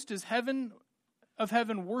the host is heaven of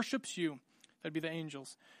heaven worships you. That'd be the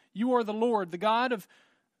angels. You are the Lord, the God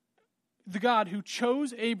who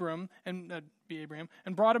chose Abraham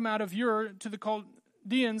and brought him out of Ur to the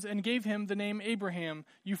Chaldeans and gave him the name Abraham.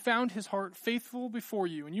 You found his heart faithful before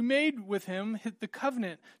you, and you made with him the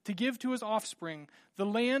covenant to give to his offspring the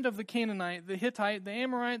land of the Canaanite, the Hittite, the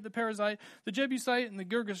Amorite, the Perizzite, the Jebusite, and the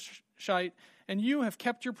Girgashite, and you have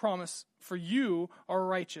kept your promise, for you are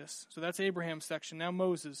righteous. So that's Abraham's section. Now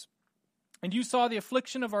Moses. And you saw the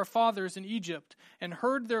affliction of our fathers in Egypt, and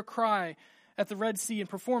heard their cry at the Red Sea, and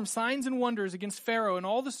performed signs and wonders against Pharaoh and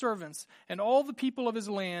all the servants and all the people of his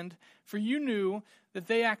land, for you knew that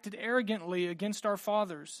they acted arrogantly against our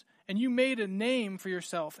fathers. And you made a name for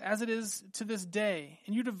yourself, as it is to this day.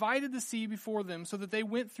 And you divided the sea before them, so that they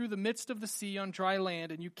went through the midst of the sea on dry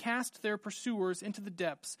land. And you cast their pursuers into the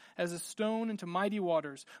depths, as a stone into mighty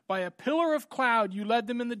waters. By a pillar of cloud you led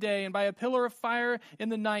them in the day, and by a pillar of fire in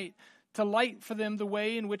the night, to light for them the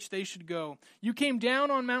way in which they should go. You came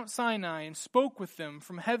down on Mount Sinai and spoke with them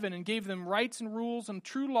from heaven and gave them rights and rules and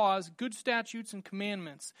true laws, good statutes and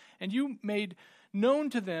commandments. And you made known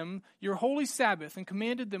to them your holy Sabbath and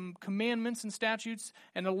commanded them commandments and statutes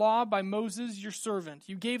and a law by Moses your servant.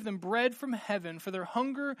 You gave them bread from heaven for their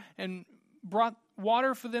hunger and brought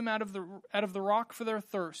water for them out of the rock for their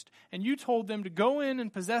thirst. And you told them to go in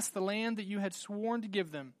and possess the land that you had sworn to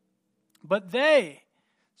give them. But they...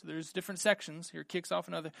 So there's different sections. Here it kicks off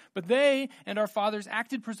another. But they and our fathers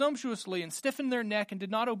acted presumptuously and stiffened their neck and did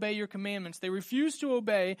not obey your commandments. They refused to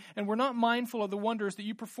obey and were not mindful of the wonders that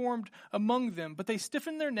you performed among them. But they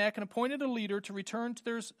stiffened their neck and appointed a leader to return to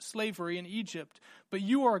their slavery in Egypt. But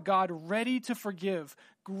you are a God ready to forgive,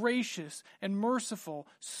 gracious and merciful,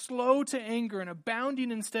 slow to anger and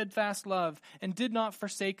abounding in steadfast love, and did not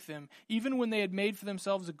forsake them, even when they had made for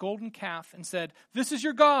themselves a golden calf and said, "This is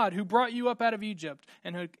your God who brought you up out of Egypt,"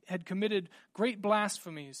 and had committed great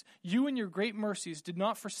blasphemies. You in your great mercies did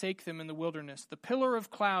not forsake them in the wilderness. The pillar of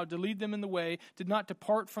cloud to lead them in the way did not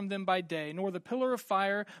depart from them by day, nor the pillar of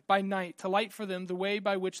fire by night to light for them the way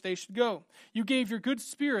by which they should go. You gave your good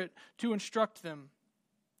spirit to instruct them.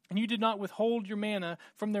 And you did not withhold your manna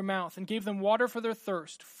from their mouth, and gave them water for their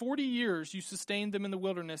thirst. 40 years you sustained them in the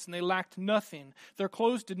wilderness, and they lacked nothing. Their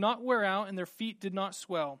clothes did not wear out, and their feet did not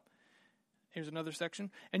swell. Here's another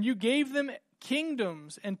section. And you gave them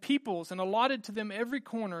kingdoms and peoples, and allotted to them every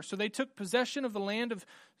corner. So they took possession of the land of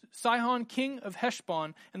Sihon, king of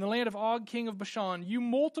Heshbon, and the land of Og, king of Bashan. You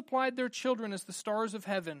multiplied their children as the stars of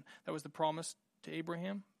heaven. That was the promise to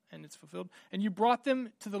Abraham. And it's fulfilled. And you brought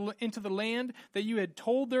them into the land that you had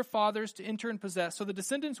told their fathers to enter and possess. So the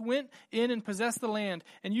descendants went in and possessed the land.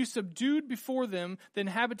 And you subdued before them the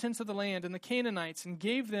inhabitants of the land and the Canaanites, and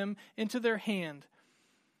gave them into their hand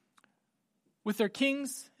with their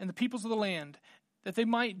kings and the peoples of the land, that they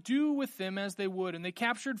might do with them as they would. And they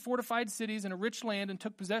captured fortified cities and a rich land, and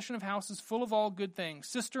took possession of houses full of all good things,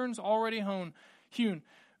 cisterns already hewn,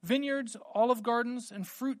 vineyards, olive gardens, and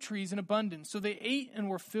fruit trees in abundance. So they ate and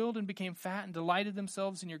were filled and became fat and delighted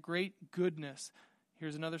themselves in your great goodness.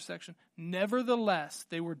 Here's another section. Nevertheless,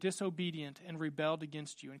 they were disobedient and rebelled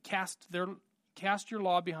against you, and cast your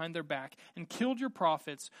law behind their back, and killed your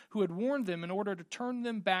prophets who had warned them in order to turn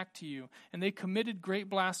them back to you. And they committed great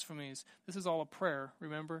blasphemies. This is all a prayer,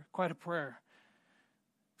 remember? Quite a prayer.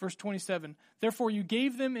 Verse 27, therefore you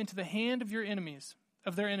gave them into the hand of their enemies,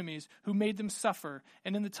 who made them suffer.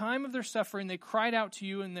 And in the time of their suffering they cried out to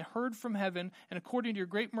you, and they heard from heaven, and according to your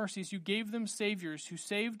great mercies you gave them saviors, who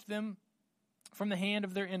saved them from the hand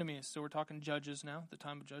of their enemies. So we're talking Judges now, the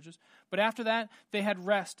time of Judges. But after that they had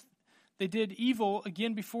rest. They did evil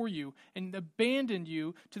again before you, and abandoned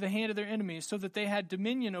you to the hand of their enemies, so that they had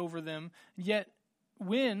dominion over them. Yet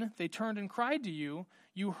when they turned and cried to you,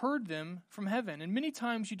 you heard them from heaven, and many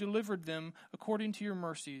times you delivered them according to your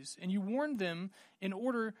mercies, and you warned them in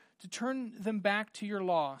order to turn them back to your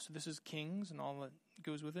law. So this is Kings and all that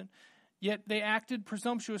goes with it. Yet they acted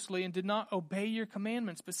presumptuously and did not obey your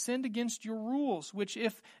commandments, but sinned against your rules, which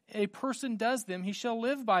if a person does them, he shall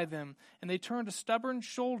live by them. And they turned a stubborn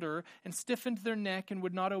shoulder and stiffened their neck and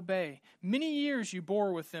would not obey. Many years you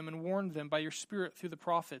bore with them and warned them by your spirit through the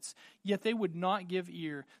prophets, yet they would not give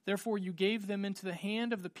ear. Therefore you gave them into the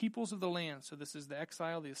hand of the peoples of the land. So this is the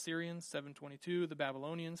exile, the Assyrians, 722, the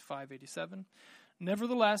Babylonians, 587.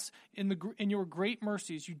 Nevertheless, in your great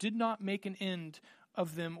mercies you did not make an end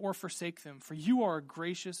of them or forsake them, for you are a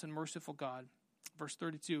gracious and merciful God. Verse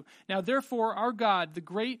 32, now therefore our God, the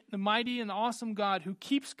great, the mighty, and the awesome God who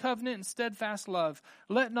keeps covenant and steadfast love,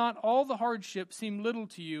 let not all the hardship seem little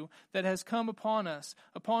to you that has come upon us,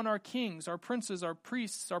 upon our kings, our princes, our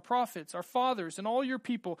priests, our prophets, our fathers, and all your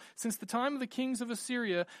people, since the time of the kings of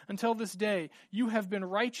Assyria until this day. You have been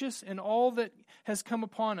righteous in all that has come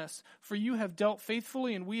upon us, for you have dealt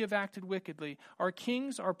faithfully and we have acted wickedly. Our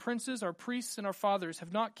kings, our princes, our priests, and our fathers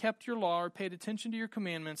have not kept your law or paid attention to your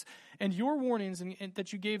commandments and your warnings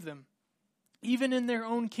that you gave them. Even in their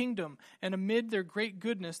own kingdom, and amid their great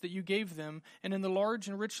goodness that you gave them, and in the large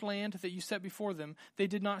and rich land that you set before them, they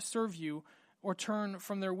did not serve you or turn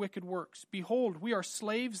from their wicked works. Behold, we are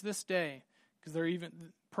slaves this day, because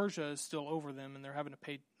Persia is still over them, and they're having to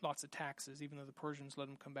pay lots of taxes, even though the Persians let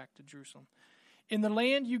them come back to Jerusalem. In the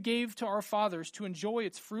land you gave to our fathers to enjoy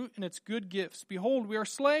its fruit and its good gifts. Behold, we are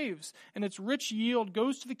slaves, and its rich yield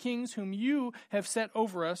goes to the kings whom you have set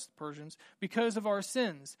over us, the Persians, because of our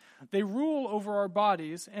sins. They rule over our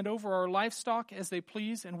bodies and over our livestock as they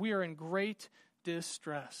please, and we are in great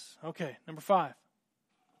distress. Okay, number 5.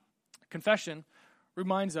 Confession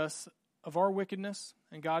reminds us of our wickedness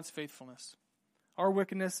and God's faithfulness. Our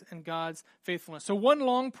wickedness and God's faithfulness. So one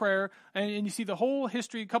long prayer, and you see the whole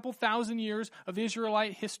history, a couple thousand years of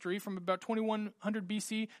Israelite history from about 2100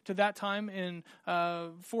 BC to that time in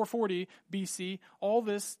 440 BC. All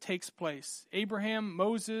this takes place. Abraham,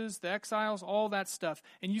 Moses, the exiles, all that stuff.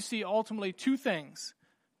 And you see ultimately two things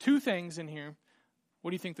in here.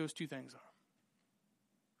 What do you think those two things are?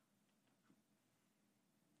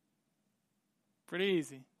 Pretty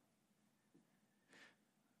easy.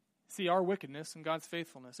 See our wickedness and God's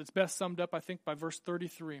faithfulness. It's best summed up, I think, by verse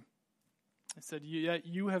 33. It said, yet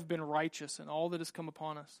you have been righteous in all that has come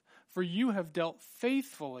upon us. For you have dealt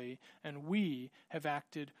faithfully, and we have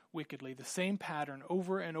acted wickedly. The same pattern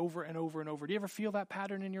over and over and over and over. Do you ever feel that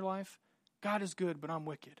pattern in your life? God is good, but I'm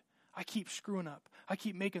wicked. I keep screwing up. I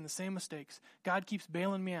keep making the same mistakes. God keeps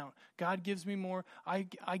bailing me out. God gives me more. I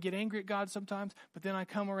get angry at God sometimes, but then I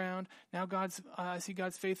come around. Now I see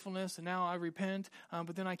God's faithfulness, and now I repent,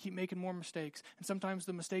 but then I keep making more mistakes. And sometimes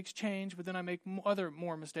the mistakes change, but then I make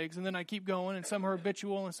more mistakes, and then I keep going, and some are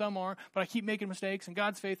habitual and some are, but I keep making mistakes, and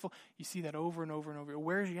God's faithful. You see that over and over and over. It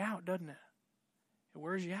wears you out, doesn't it? It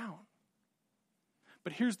wears you out.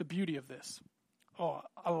 But here's the beauty of this. Oh,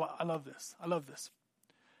 I love this. I love this.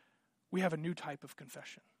 We have a new type of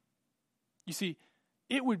confession. You see,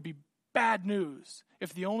 it would be bad news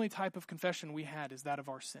if the only type of confession we had is that of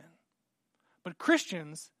our sin. But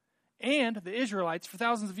Christians and the Israelites for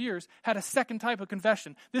thousands of years had a second type of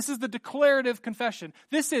confession. This is the declarative confession.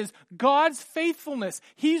 This is God's faithfulness.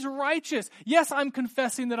 He's righteous. Yes, I'm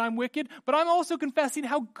confessing that I'm wicked, but I'm also confessing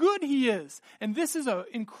how good He is. And this is an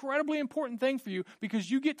incredibly important thing for you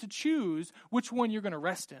because you get to choose which one you're going to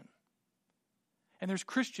rest in. And there's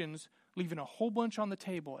Christians leaving a whole bunch on the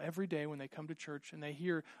table every day when they come to church and they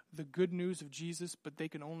hear the good news of Jesus, but they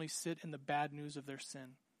can only sit in the bad news of their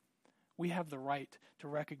sin. We have the right to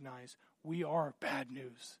recognize we are bad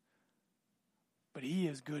news, but He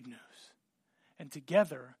is good news. And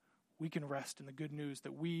together, we can rest in the good news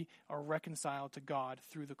that we are reconciled to God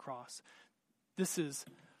through the cross. This is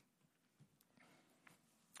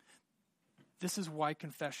why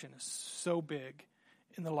confession is so big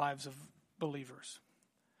in the lives of believers.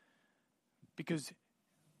 Because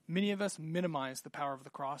many of us minimize the power of the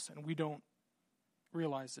cross and we don't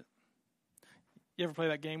realize it. You ever play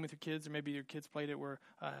that game with your kids, or maybe your kids played it where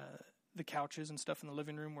the couches and stuff in the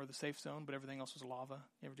living room were the safe zone, but everything else was lava?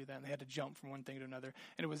 You ever do that? And they had to jump from one thing to another.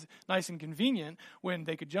 And it was nice and convenient when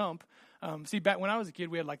they could jump. See, back when I was a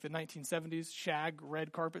kid, we had like the 1970s shag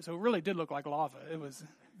red carpet, so it really did look like lava. It was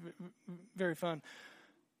very fun.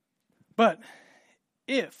 But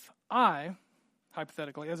if I,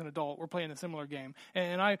 hypothetically, as an adult, we're playing a similar game,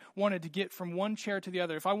 and I wanted to get from one chair to the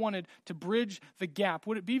other, if I wanted to bridge the gap,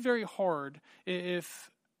 would it be very hard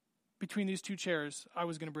if between these two chairs I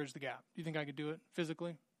was going to bridge the gap? Do you think I could do it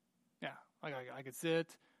physically? Yeah, I could sit.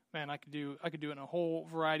 Man, I could do it in a whole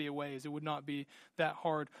variety of ways. It would not be that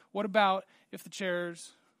hard. What about if the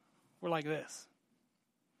chairs were like this?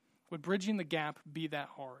 Would bridging the gap be that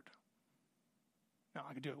hard? No,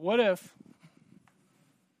 I could do it. What if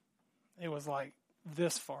it was like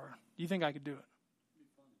this far? Do you think I could do it?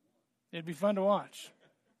 It'd be fun to watch.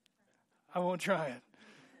 I won't try it.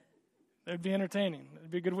 It'd be entertaining.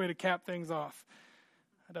 It'd be a good way to cap things off.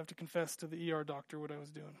 I'd have to confess to the ER doctor what I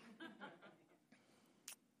was doing.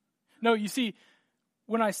 No, you see,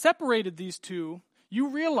 when I separated these two, you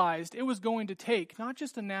realized it was going to take not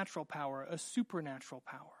just a natural power, a supernatural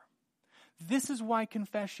power. This is why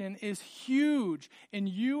confession is huge in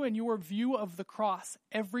you and your view of the cross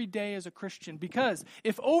every day as a Christian. Because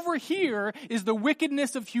if over here is the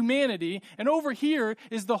wickedness of humanity and over here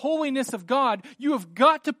is the holiness of God, you have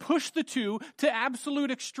got to push the two to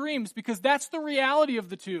absolute extremes, because that's the reality of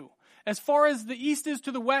the two. As far as the east is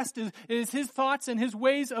to the west is his thoughts and his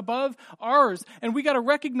ways above ours. And we got to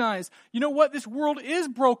recognize, you know what? This world is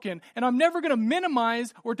broken. And I'm never going to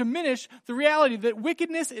minimize or diminish the reality that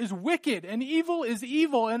wickedness is wicked and evil is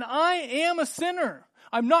evil. And I am a sinner.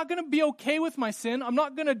 I'm not going to be okay with my sin. I'm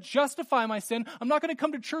not going to justify my sin. I'm not going to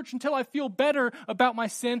come to church until I feel better about my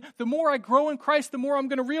sin. The more I grow in Christ, the more I'm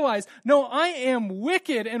going to realize, no, I am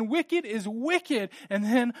wicked, and wicked is wicked. And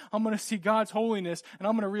then I'm going to see God's holiness, and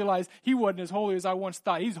I'm going to realize he wasn't as holy as I once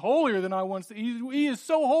thought. He's holier than I once thought. He is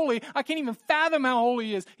so holy, I can't even fathom how holy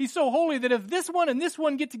he is. He's so holy that if this one and this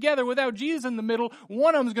one get together without Jesus in the middle,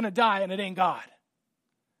 one of them's going to die, and it ain't God.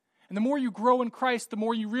 And the more you grow in Christ, the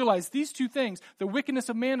more you realize these two things, the wickedness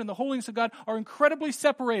of man and the holiness of God, are incredibly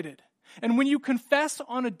separated. And when you confess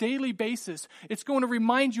on a daily basis, it's going to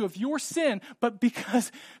remind you of your sin. But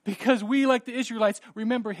because we, like the Israelites,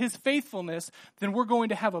 remember his faithfulness, then we're going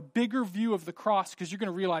to have a bigger view of the cross, because you're going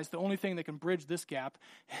to realize the only thing that can bridge this gap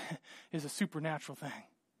is a supernatural thing.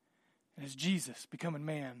 And it's Jesus becoming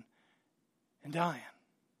man and dying.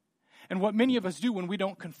 And what many of us do when we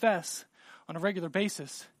don't confess on a regular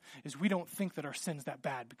basis is we don't think that our sin's that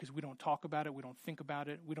bad, because we don't talk about it, we don't think about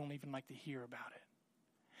it, we don't even like to hear about it.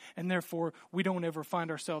 And therefore, we don't ever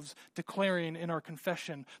find ourselves declaring in our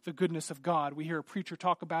confession the goodness of God. We hear a preacher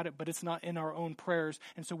talk about it, but it's not in our own prayers,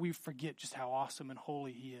 and so we forget just how awesome and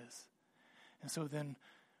holy he is. And so then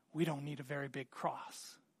we don't need a very big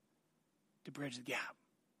cross to bridge the gap.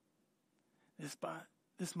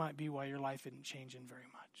 This might be why your life isn't changing very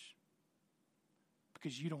much,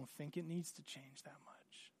 because you don't think it needs to change that much.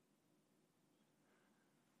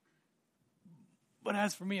 But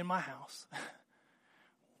as for me and my house,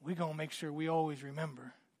 we're going to make sure we always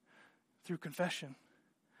remember through confession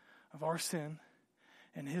of our sin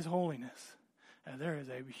and his holiness that there is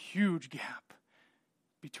a huge gap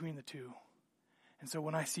between the two. And so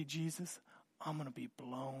when I see Jesus, I'm going to be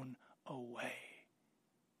blown away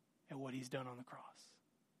at what he's done on the cross.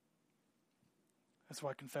 That's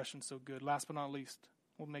why confession's so good. Last but not least,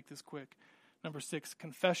 we'll make this quick. Number 6,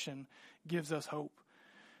 confession gives us hope.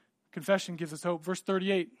 Confession gives us hope. Verse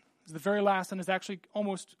 38 is the very last, and is actually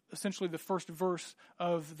almost essentially the first verse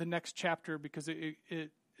of the next chapter, because it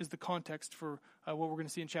is the context for what we're going to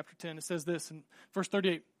see in chapter 10. It says this in verse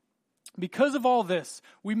 38. Because of all this,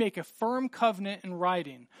 we make a firm covenant in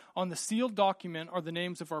writing. On the sealed document are the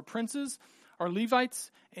names of our princes, our Levites,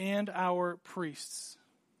 and our priests.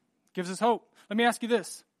 Gives us hope. Let me ask you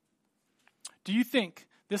this. Do you think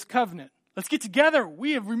this covenant, let's get together,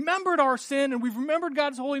 we have remembered our sin and we've remembered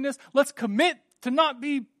God's holiness, let's commit to not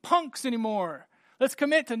be punks anymore. Let's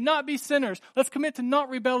commit to not be sinners. Let's commit to not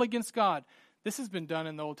rebel against God. This has been done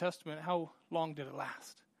in the Old Testament. How long did it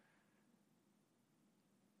last?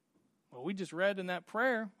 Well, we just read in that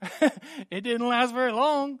prayer, it didn't last very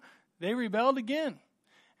long. They rebelled again.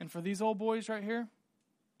 And for these old boys right here,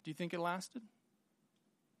 do you think it lasted?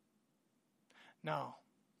 No,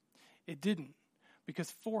 it didn't. Because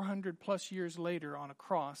 400 plus years later on a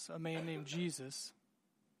cross, a man named Jesus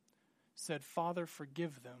said, Father,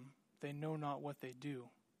 forgive them. They know not what they do.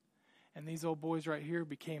 And these old boys right here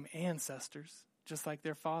became ancestors, just like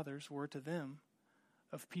their fathers were to them,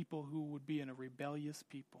 of people who would be in a rebellious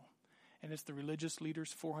people. And it's the religious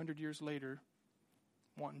leaders 400 years later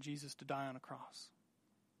wanting Jesus to die on a cross.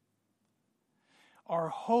 Our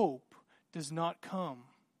hope does not come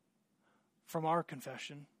from our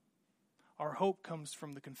confession. Our hope comes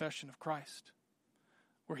from the confession of Christ,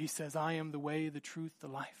 where he says, I am the way, the truth, the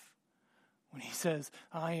life. When he says,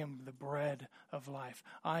 I am the bread of life.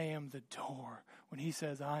 I am the door. When he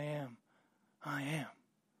says, I am.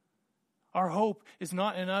 Our hope is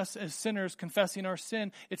not in us as sinners confessing our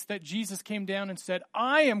sin. It's that Jesus came down and said,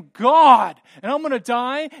 I am God, and I'm going to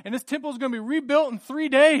die, and this temple is going to be rebuilt in 3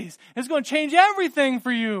 days. It's going to change everything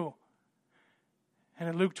for you. And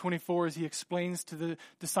in Luke 24, as he explains to the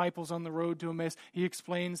disciples on the road to Emmaus, he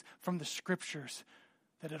explains from the scriptures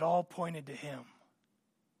that it all pointed to him.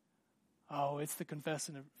 Oh, it's the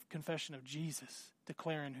confession of Jesus,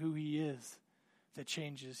 declaring who he is, that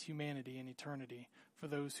changes humanity and eternity for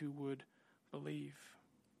those who would believe.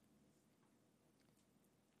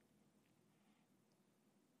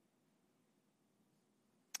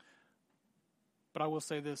 But I will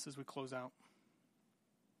say this as we close out.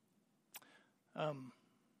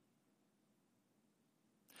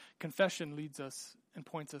 Confession leads us and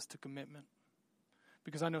points us to commitment.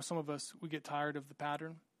 Because I know some of us, we get tired of the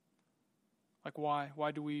pattern. Like, why?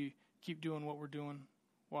 Why do we keep doing what we're doing?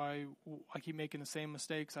 Why I keep making the same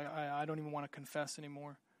mistakes? I don't even want to confess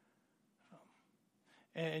anymore.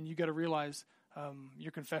 And you got to realize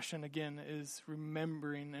your confession, again, is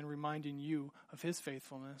remembering and reminding you of his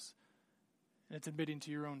faithfulness. And it's admitting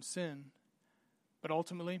to your own sin. But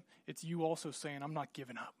ultimately, it's you also saying, I'm not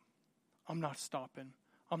giving up. I'm not stopping.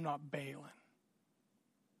 I'm not bailing.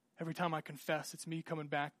 Every time I confess, it's me coming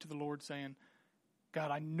back to the Lord saying,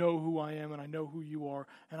 God, I know who I am and I know who you are,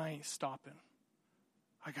 and I ain't stopping.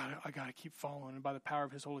 I gotta keep following. And by the power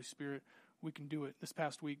of his Holy Spirit, we can do it. This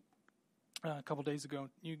past week, a couple days ago,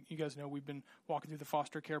 you guys know we've been walking through the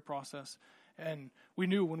foster care process. And we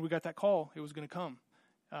knew when we got that call, it was going to come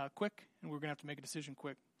quick, and we were going to have to make a decision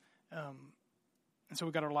quick. And so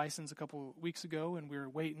we got our license a couple weeks ago, and we were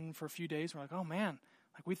waiting for a few days. We're like, oh, man.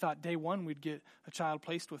 Like, we thought day one we'd get a child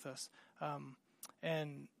placed with us.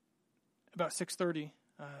 And about 6:30,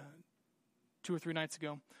 2 or 3 nights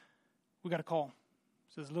ago, we got a call.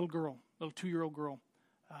 So this little 2-year-old girl,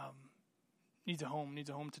 needs a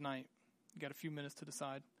home tonight. You got a few minutes to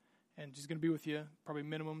decide. And she's going to be with you probably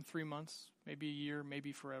minimum 3 months, maybe a year,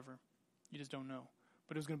 maybe forever. You just don't know.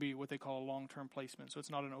 But it was going to be what they call a long-term placement. So it's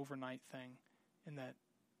not an overnight thing in that,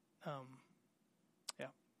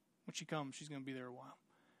 when she comes, she's going to be there a while.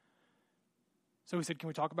 So we said, can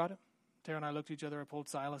we talk about it? Tara and I looked at each other. I pulled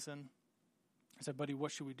Silas in. I said, buddy,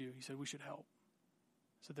 what should we do? He said, we should help.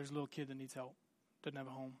 I said, there's a little kid that needs help. Doesn't have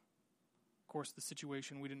a home. Of course, the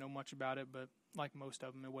situation, we didn't know much about it, but like most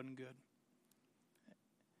of them, it wasn't good.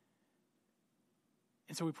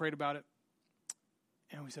 And so we prayed about it.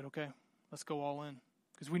 And we said, okay, let's go all in.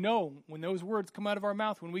 Because we know when those words come out of our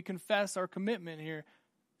mouth, when we confess our commitment here,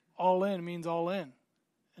 all in means all in.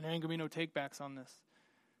 And there ain't going to be no takebacks on this.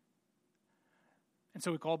 And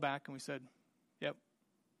so we called back and we said, yep,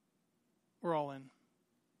 we're all in.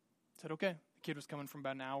 I said, okay. The kid was coming from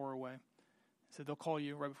about an hour away. I said, they'll call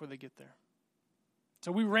you right before they get there.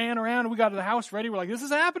 So we ran around and we got to the house ready. We're like, this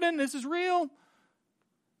is happening. This is real.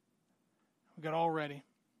 We got all ready.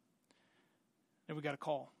 And we got a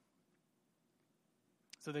call.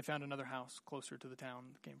 So they found another house closer to the town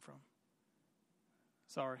that came from.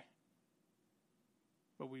 Sorry.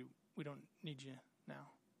 But we don't need you now.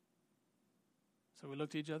 So we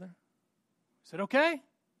looked at each other. We said, okay.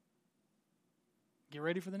 Get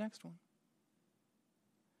ready for the next one.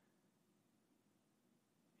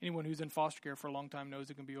 Anyone who's in foster care for a long time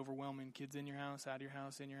knows it can be overwhelming. Kids in your house, out of your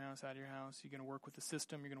house, in your house, out of your house. You're going to work with the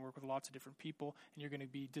system. You're going to work with lots of different people. And you're going to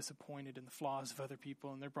be disappointed in the flaws of other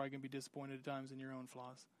people. And they're probably going to be disappointed at times in your own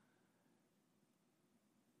flaws.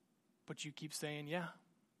 But you keep saying, yeah.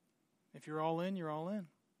 If you're all in, you're all in.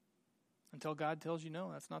 Until God tells you,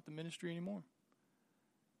 no, that's not the ministry anymore.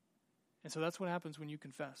 And so that's what happens when you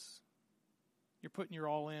confess. You're putting your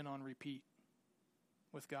all in on repeat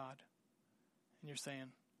with God. And you're saying,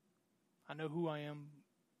 I know who I am,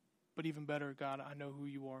 but even better, God, I know who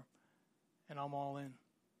you are. And I'm all in.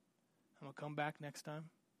 I'm going to come back next time.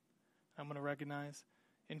 I'm going to recognize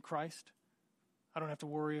in Christ, I don't have to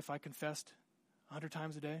worry if I confessed 100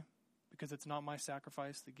 times a day, because it's not my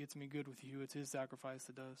sacrifice that gets me good with you. It's his sacrifice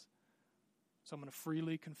that does. So I'm going to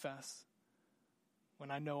freely confess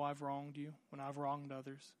when I know I've wronged you, when I've wronged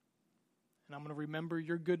others. And I'm going to remember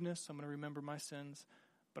your goodness. I'm going to remember my sins.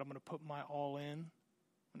 But I'm going to put my all in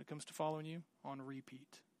when it comes to following you on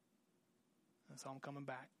repeat. And so I'm coming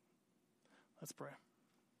back. Let's pray.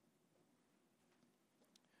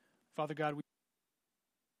 Father God, we